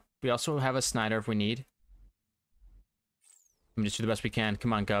picked up. We also have a Snyder if we need. Let me just do the best we can.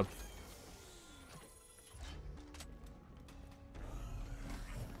 Come on, gub.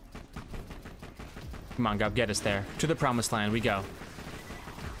 Come on, gub, get us there. To the promised land, we go.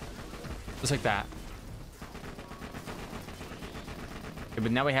 Just like that. Okay,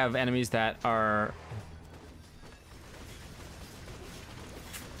 but now we have enemies that are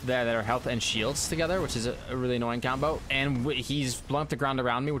that are health and shields together, which is a really annoying combo. And he's blowing up the ground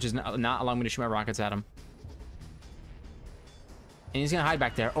around me, which is not allowing me to shoot my rockets at him. And he's gonna hide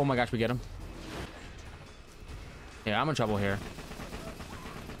back there. Oh my gosh, we get him. Yeah, I'm in trouble here.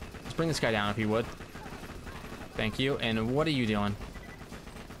 Let's bring this guy down if you would. Thank you. And what are you doing?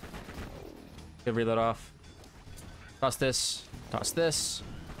 Good, reload off. Toss this. Toss this.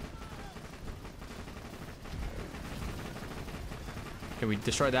 Okay, we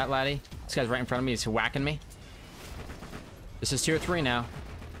destroyed that laddie. This guy's right in front of me. He's whacking me. This is tier 3 now.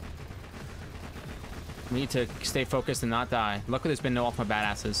 We need to stay focused and not die. Luckily, there's been no off my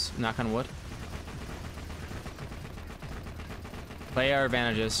badasses. Knock on wood. Play our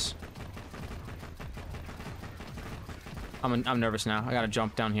advantages. I'm nervous now. I gotta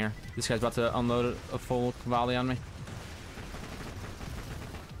jump down here. This guy's about to unload a full volley on me.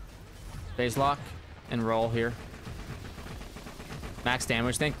 Phase lock and roll here. Max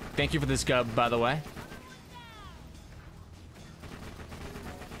damage. Thank you for this gub, by the way.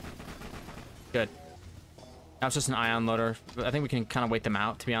 Good. Now it's just an ion loader. I think we can kind of wait them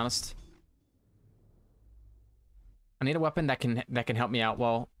out, to be honest. I need a weapon that can help me out.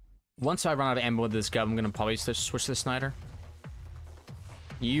 Well, once I run out of ammo with this gub, I'm gonna probably switch to the Snyder.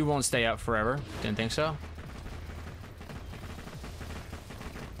 You won't stay up forever. Didn't think so.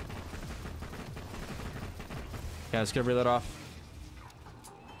 Yeah, let's get a reload off.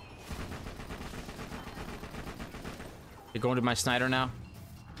 You're going to my Snyder now.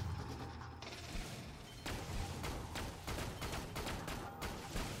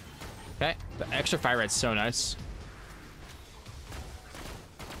 Okay, the extra fire rate's so nice.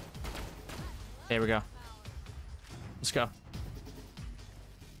 There we go. Let's go.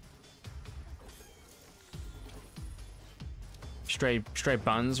 Straight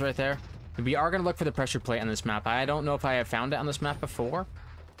buns right there. We are going to look for the pressure plate on this map. I don't know if I have found it on this map before,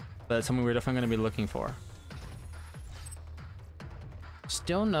 but it's something we're definitely going to be looking for.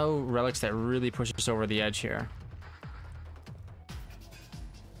 Still no relics that really push us over the edge here.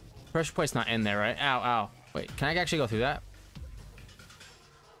 Pressure plate's not in there, right? Ow, ow. Wait, can I actually go through that?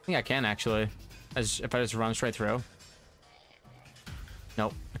 I think I can, actually. If I just run straight through.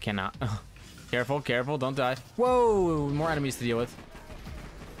 Nope, I cannot. Careful, careful, don't die. Whoa, more enemies to deal with.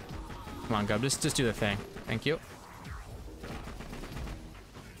 Come on, Gub, just do the thing. Thank you.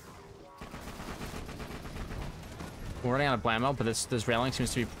 We're running out of blammo, but this railing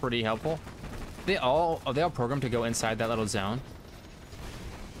seems to be pretty helpful. Are they all programmed to go inside that little zone?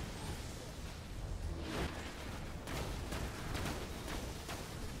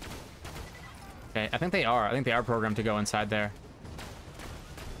 Okay, I think they are. I think they are programmed to go inside there.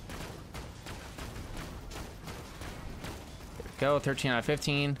 There we go, 13 out of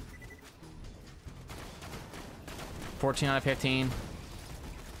 15. 14 out of 15.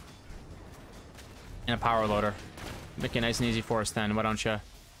 And a power loader. Make it nice and easy for us then, why don't you?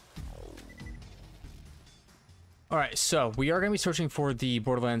 Alright, so we are going to be searching for the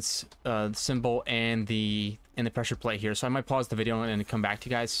Borderlands symbol and the pressure plate here. So I might pause the video and come back to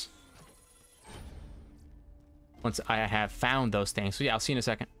you guys once I have found those things. So yeah, I'll see you in a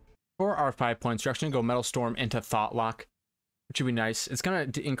second. For our 5-point instruction, go Metal Storm into Thought Lock, which would be nice. It's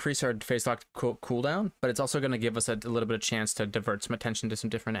going to increase our phase lock cooldown, but it's also going to give us a little bit of chance to divert some attention to some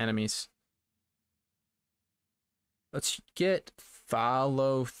different enemies. Let's get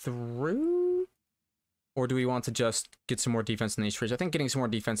follow through. Or do we want to just get some more defense in these trees? I think getting some more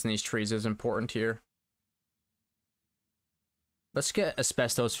defense in these trees is important here. Let's get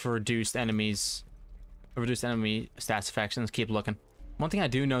asbestos for reduced enemy stats effects, and let's keep looking. One thing I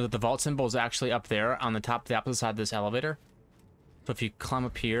do know that the vault symbol is actually up there on the top, the opposite side of this elevator. So if you climb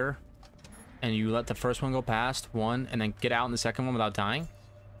up here and you let the first one go past one and then get out in the second one without dying,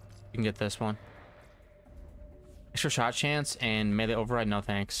 you can get this one. Extra shot chance and melee override, no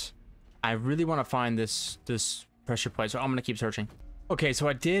thanks. I really want to find this pressure plate, so I'm gonna keep searching. Okay, so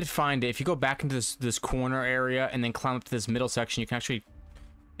I did find it. If you go back into this corner area and then climb up to this middle section, you can actually,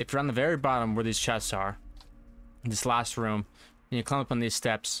 if you're on the very bottom where these chests are, this last room, and you climb up on these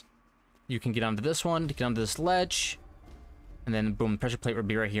steps, you can get onto this one, get onto this ledge, and then boom, the pressure plate would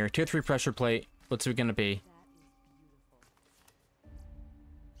be right here. Tier 3 pressure plate. What's it gonna be?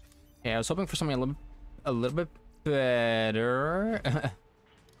 Yeah, I was hoping for something a little bit better.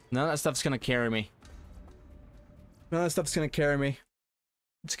 None of that stuff's gonna carry me. None of that stuff's gonna carry me.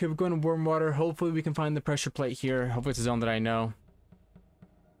 Let's keep going to warm water. Hopefully we can find the pressure plate here. Hopefully it's a zone that I know.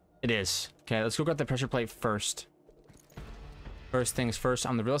 It is. Okay, let's go get the pressure plate first. First things first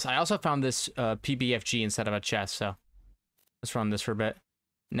on the realist. I also found this PBFG instead of a chest, so let's run this for a bit.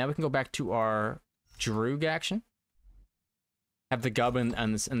 Now we can go back to our Droog action. Have the gub in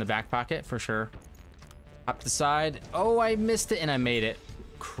the back pocket for sure. Up the side. Oh, I missed it and I made it.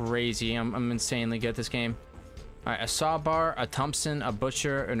 Crazy. I'm insanely good at this game. All right, a Sawbar, a Thompson, a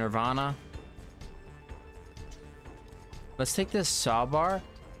Butcher, a Nirvana. Let's take this Sawbar,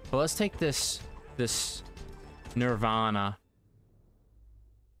 but let's take this Nirvana.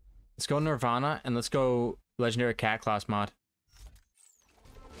 Let's go Nirvana and let's go Legendary Cat Class mod.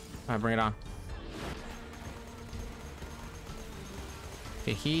 All right, bring it on.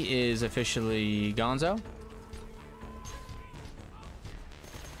 Okay, he is officially Gonzo.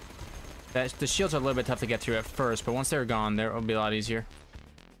 The shields are a little bit tough to get through at first, but once they're gone, it'll be a lot easier.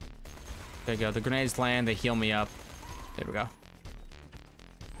 There we go. The grenades land, they heal me up. There we go.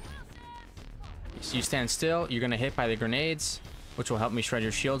 So you stand still, you're gonna hit by the grenades, which will help me shred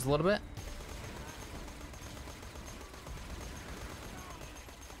your shields a little bit.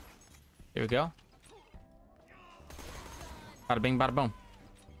 There we go. Bada bing, bada boom.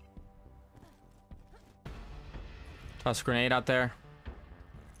 Toss a grenade out there.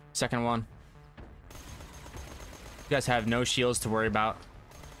 Second one. You guys have no shields to worry about.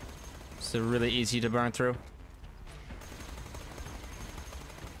 So really easy to burn through.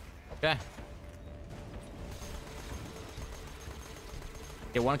 Okay.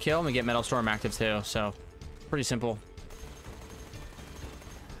 Get one kill and we get Metal Storm active too, so pretty simple.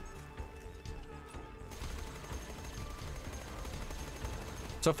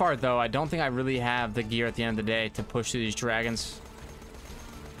 So far though, I don't think I really have the gear at the end of the day to push through these dragons.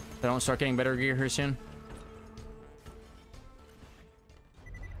 If I don't start getting better gear here soon.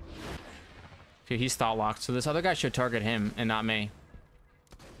 Okay, he's thought locked, so this other guy should target him and not me.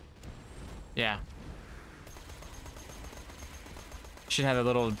 Yeah. Should have a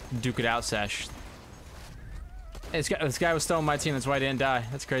little duke it out sesh. Hey, this guy was still on my team, that's why I didn't die.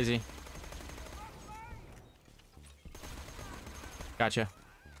 That's crazy. Gotcha.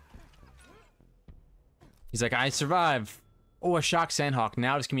 He's like, I survive. Oh, a shock sandhawk.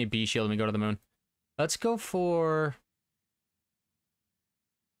 Now just give me a bee shield and we go to the moon. Let's go for...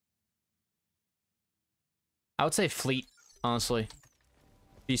 I would say fleet, honestly.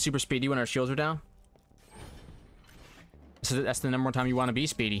 Be super speedy when our shields are down. So that's the number one time you want to be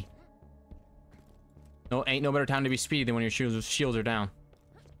speedy. No, ain't no better time to be speedy than when your shields are down.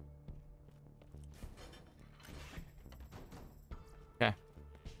 Okay.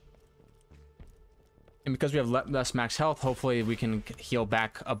 And because we have less max health, hopefully we can heal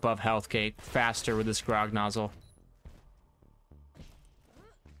back above health gate faster with this grog nozzle.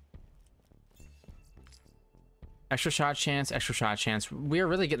 Extra shot chance, extra shot chance. We are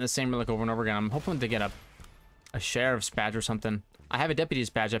really getting the same relic over and over again. I'm hoping to get a sheriff's badge or something. I have a deputy's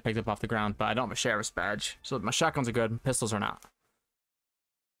badge I picked up off the ground, but I don't have a sheriff's badge. So my shotguns are good, pistols are not.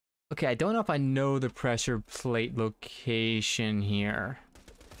 Okay, I don't know if I know the pressure plate location here.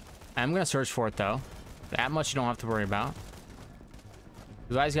 I'm gonna search for it though. That much you don't have to worry about.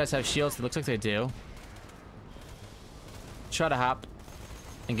 Do these guys have shields? It looks like they do. Try to hop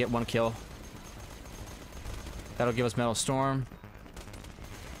and get one kill. That'll give us Metal Storm.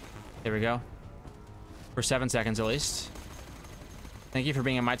 There we go. For 7 seconds at least. Thank you for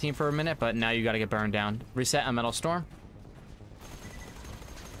being on my team for a minute, but now you gotta get burned down. Reset a Metal Storm.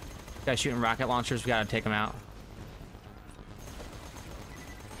 Guys shooting rocket launchers, we gotta take them out.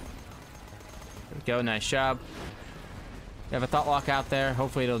 There we go, nice job. We have a Thought Lock out there.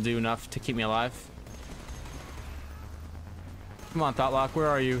 Hopefully it'll do enough to keep me alive. Come on, Thought Lock, where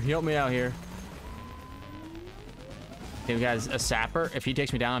are you? Help me out here. Okay, we got a sapper. If he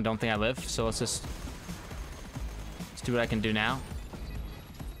takes me down, I don't think I live. So let's do what I can do now.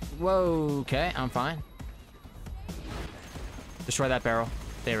 Whoa, okay, I'm fine. Destroy that barrel.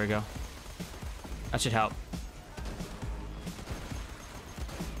 There we go. That should help.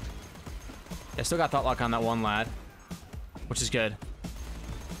 I still got Thought Lock on that one lad, which is good.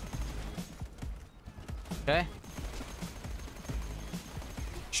 Okay.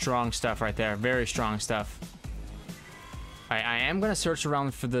 Strong stuff right there. Very strong stuff. I am going to search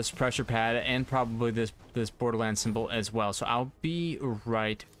around for this pressure pad and probably this Borderlands symbol as well. So I'll be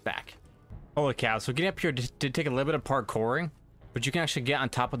right back. Holy cow. So getting up here did take a little bit of parkouring, but you can actually get on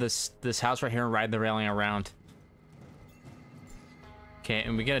top of this house right here and ride the railing around. Okay,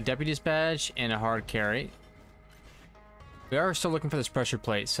 and we get a deputy's badge and a hard carry. We are still looking for this pressure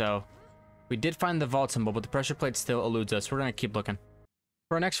plate, so we did find the vault symbol, but the pressure plate still eludes us. We're going to keep looking.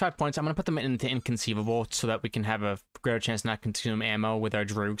 For our next 5 points, I'm going to put them into Inconceivable so that we can have a greater chance to not consume ammo with our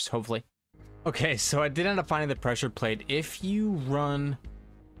droogs, hopefully. Okay, so I did end up finding the pressure plate. If you run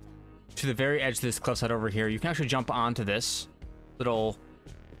to the very edge of this cliffside over here, you can actually jump onto this little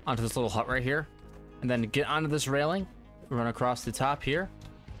hut right here, and then get onto this railing, run across the top here,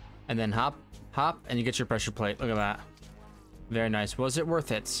 and then hop, and you get your pressure plate. Look at that. Very nice. Was it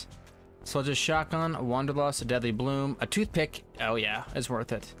worth it? Sledge's shotgun, a wanderlust, a deadly bloom, a toothpick. Oh yeah, it's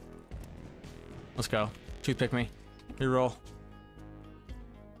worth it. Let's go. Toothpick me. Reroll.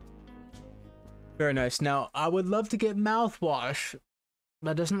 Very nice. Now, I would love to get mouthwash.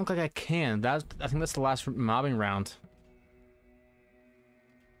 That doesn't look like I can. I think that's the last mobbing round.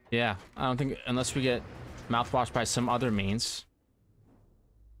 Yeah, I don't think, unless we get mouthwash by some other means.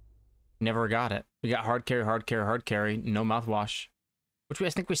 Never got it. We got hard carry, no mouthwash. Which I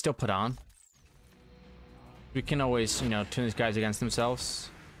think we still put on. We can always, you know, turn these guys against themselves.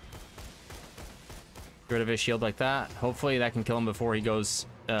 Get rid of his shield like that. Hopefully that can kill him before he goes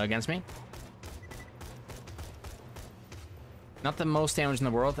against me. Not the most damage in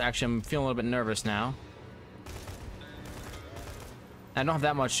the world. Actually, I'm feeling a little bit nervous now. I don't have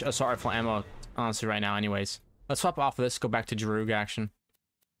that much assault rifle ammo, honestly, right now anyways. Let's swap off of this, go back to Droog action.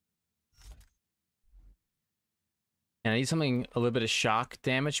 And I need something, a little bit of shock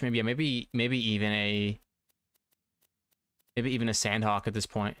damage. Maybe even a Sandhawk at this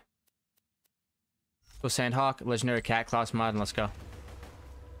point. Go Sandhawk, legendary cat class mod, and let's go.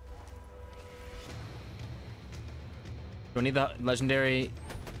 Do I need the legendary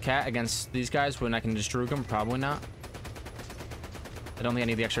cat against these guys when I can just Droog them? Probably not. I don't think I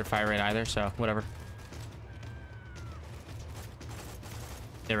need the extra fire rate either, so whatever.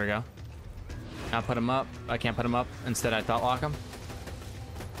 There we go. I'll put him up. I can't put him up. Instead, I Thought Lock him.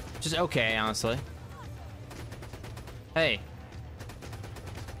 Which is okay, honestly. Hey.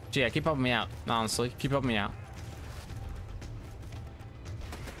 Gee, keep helping me out. Honestly, keep helping me out.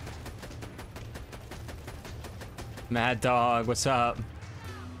 Mad Dog, what's up?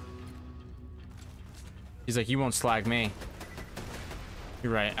 He's like, you won't slag me.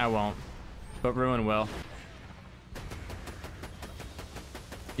 You're right, I won't. But Ruin will.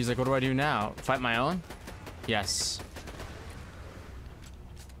 He's like, what do I do now? Fight my own? Yes.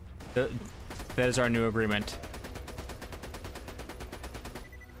 That is our new agreement.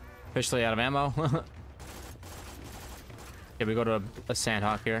 Officially out of ammo. Okay, we go to a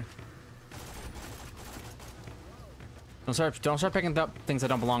Sandhawk here. Don't start picking up things that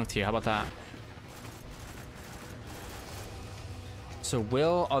don't belong to you. How about that? So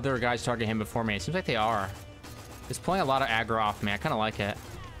will other guys target him before me? It seems like they are. It's pulling a lot of aggro off me. I kind of like it.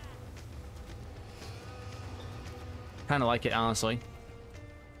 Kind of like it, honestly.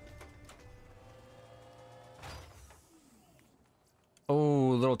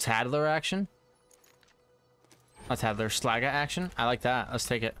 Oh, little Taddler action. Not Taddler, Slagga action. I like that. Let's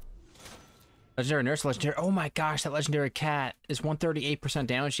take it. Legendary Nurse, legendary. Oh my gosh, that legendary cat is 138%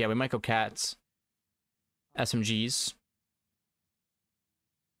 damage. Yeah, we might go cats. SMGs.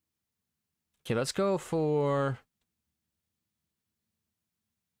 Okay, let's go for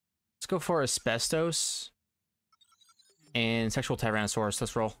Asbestos and Sexual Tyrannosaurus.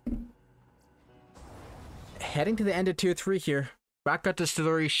 Let's roll. Heading to the end of tier 3 here. Rockgut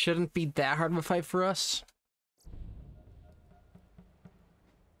Distillery shouldn't be that hard of a fight for us.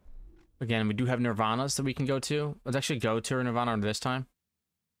 Again, we do have Nirvanas that we can go to. Let's actually go to a Nirvana this time.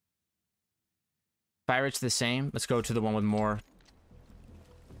 Fire rate's the same. Let's go to the one with more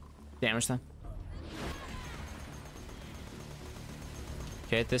damage then.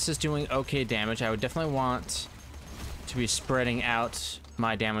 Okay, this is doing okay damage. I would definitely want to be spreading out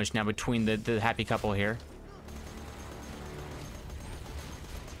my damage now between the happy couple here.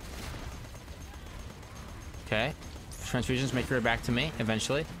 Okay. Transfusions make your way back to me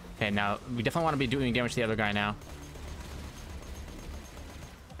eventually. Okay, now we definitely want to be doing damage to the other guy now.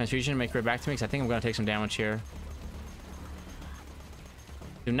 Transfusion, make your way back to me because I think I'm going to take some damage here.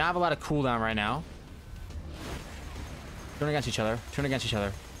 Do not have a lot of cooldown right now. Turn against each other. Turn against each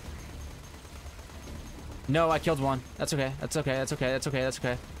other. No, I killed one. That's okay. That's okay. That's okay. That's okay. That's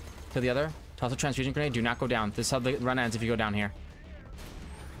okay. Kill the other. Toss a transfusion grenade. Do not go down. This is how the run ends if you go down here.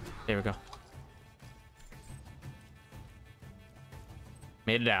 There we go.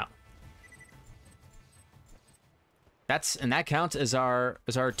 Made it out. And that counts as our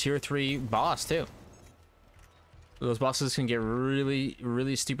tier 3 boss too. Those bosses can get really,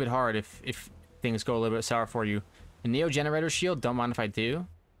 really stupid hard if things go a little bit sour for you. A Neo Generator shield, don't mind if I do.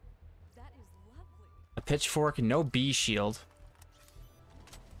 That is lovely. A pitchfork, no B shield.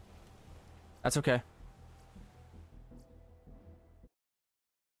 That's okay.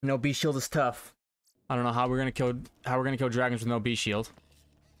 No B shield is tough. I don't know how we're gonna kill dragons with no B shield.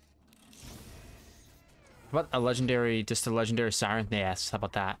 How about a legendary, just a legendary siren? Yes, how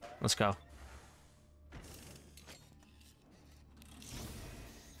about that? Let's go.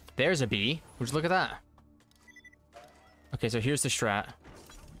 There's a B. Would you look at that? Okay, so here's the strat.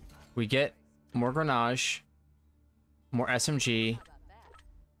 We get more Grenage, more SMG,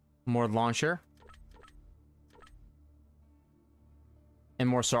 more launcher, and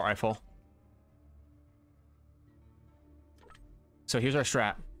more assault rifle. So here's our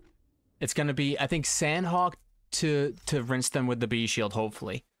strat. It's gonna be, I think, Sandhawk to rinse them with the B shield,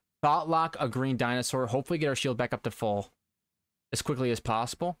 hopefully. Thoughtlock, a green dinosaur, hopefully get our shield back up to full as quickly as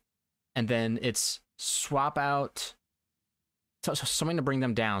possible. And then it's swap out something to bring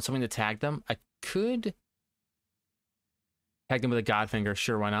them down, something to tag them. I could tag them with a Godfinger,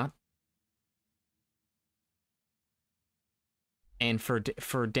 sure, why not? And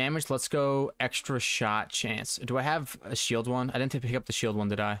for damage, let's go extra shot chance. Do I have a shield one? I didn't pick up the shield one,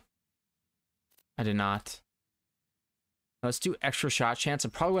 did I? I did not. Let's do extra shot chance. I'm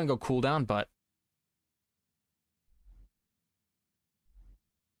probably going to go cooldown, but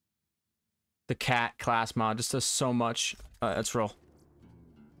the cat class mod just does so much. Let's roll.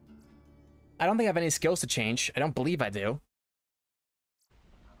 I don't think I have any skills to change. I don't believe I do.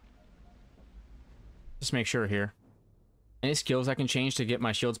 Just make sure here. Any skills I can change to get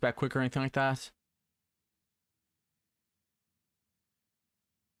my shields back quicker or anything like that?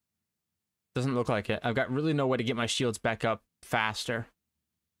 Doesn't look like it. I've got really no way to get my shields back up faster.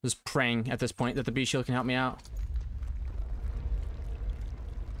 Just praying at this point that the B shield can help me out.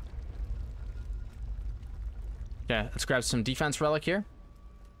 Okay, let's grab some defense relic here.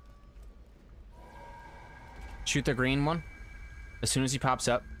 Shoot the green one as soon as he pops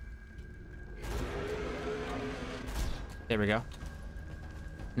up. There we go.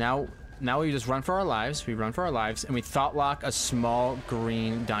 Now we just run for our lives. We run for our lives, and we Thoughtlock a small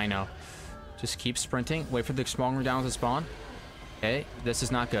green dino. Just keep sprinting. Wait for the small room down to spawn. Okay, this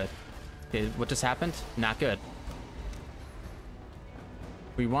is not good. Okay, what just happened? Not good.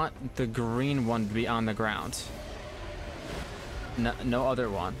 We want the green one to be on the ground. No, no other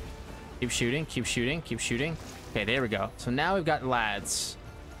one. Keep shooting, keep shooting, keep shooting. Okay, there we go. So now we've got lads.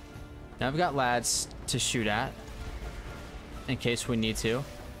 Now we've got lads to shoot at in case we need to.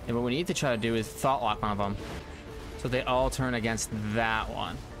 And what we need to try to do is thought lock one of them, so they all turn against that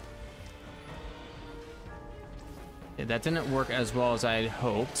one. Okay, that didn't work as well as I had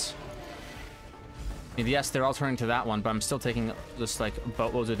hoped. I mean, yes, they're all turning to that one, but I'm still taking this like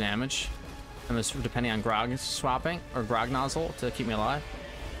boatloads of damage. And this depending on grog swapping or grog nozzle to keep me alive.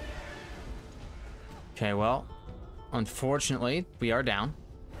 Okay, well, unfortunately, we are down.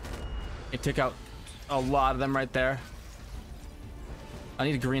 It took out a lot of them right there. I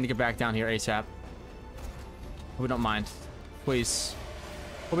need green to get back down here ASAP. Hope we don't mind. Please.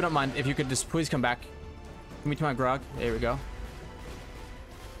 Hope we don't mind. If you could just please come back. Give me to my grog. There we go.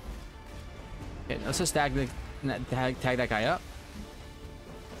 Okay, let's just tag that guy up.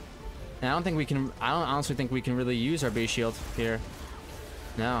 And I don't honestly think we can really use our base shield here.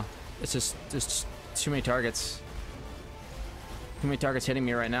 No. It's just too many targets. Too many targets hitting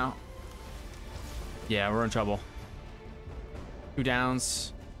me right now. Yeah, we're in trouble. 2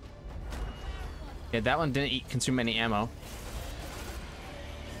 downs. Yeah, that one didn't consume any ammo.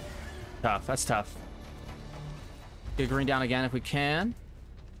 Tough. That's tough. Get green down again if we can.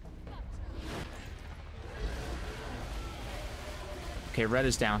 Okay, red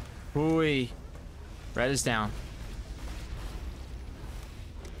is down. Ooh, red is down.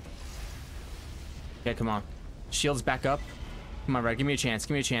 Okay, come on. Shield's back up. Come on, red. Give me a chance.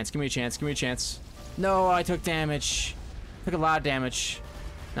 Give me a chance. Give me a chance. Give me a chance. No, I took damage. Took a lot of damage.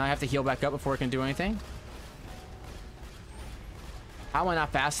 Now I have to heal back up before I can do anything. How am I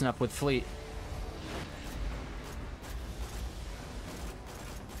not fast enough with fleet?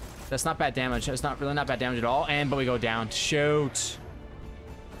 That's not bad damage. That's not really not bad damage at all. But we go down. Shoot.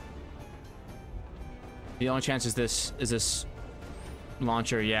 The only chance is this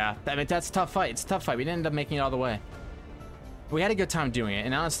launcher. Yeah, I mean that's a tough fight. It's a tough fight. We didn't end up making it all the way. We had a good time doing it,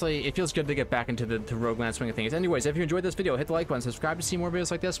 and honestly, it feels good to get back into the Roguelands swing of things. Anyways, if you enjoyed this video, hit the like button, subscribe to see more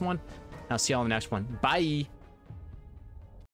videos like this one. I'll see you all in the next one. Bye.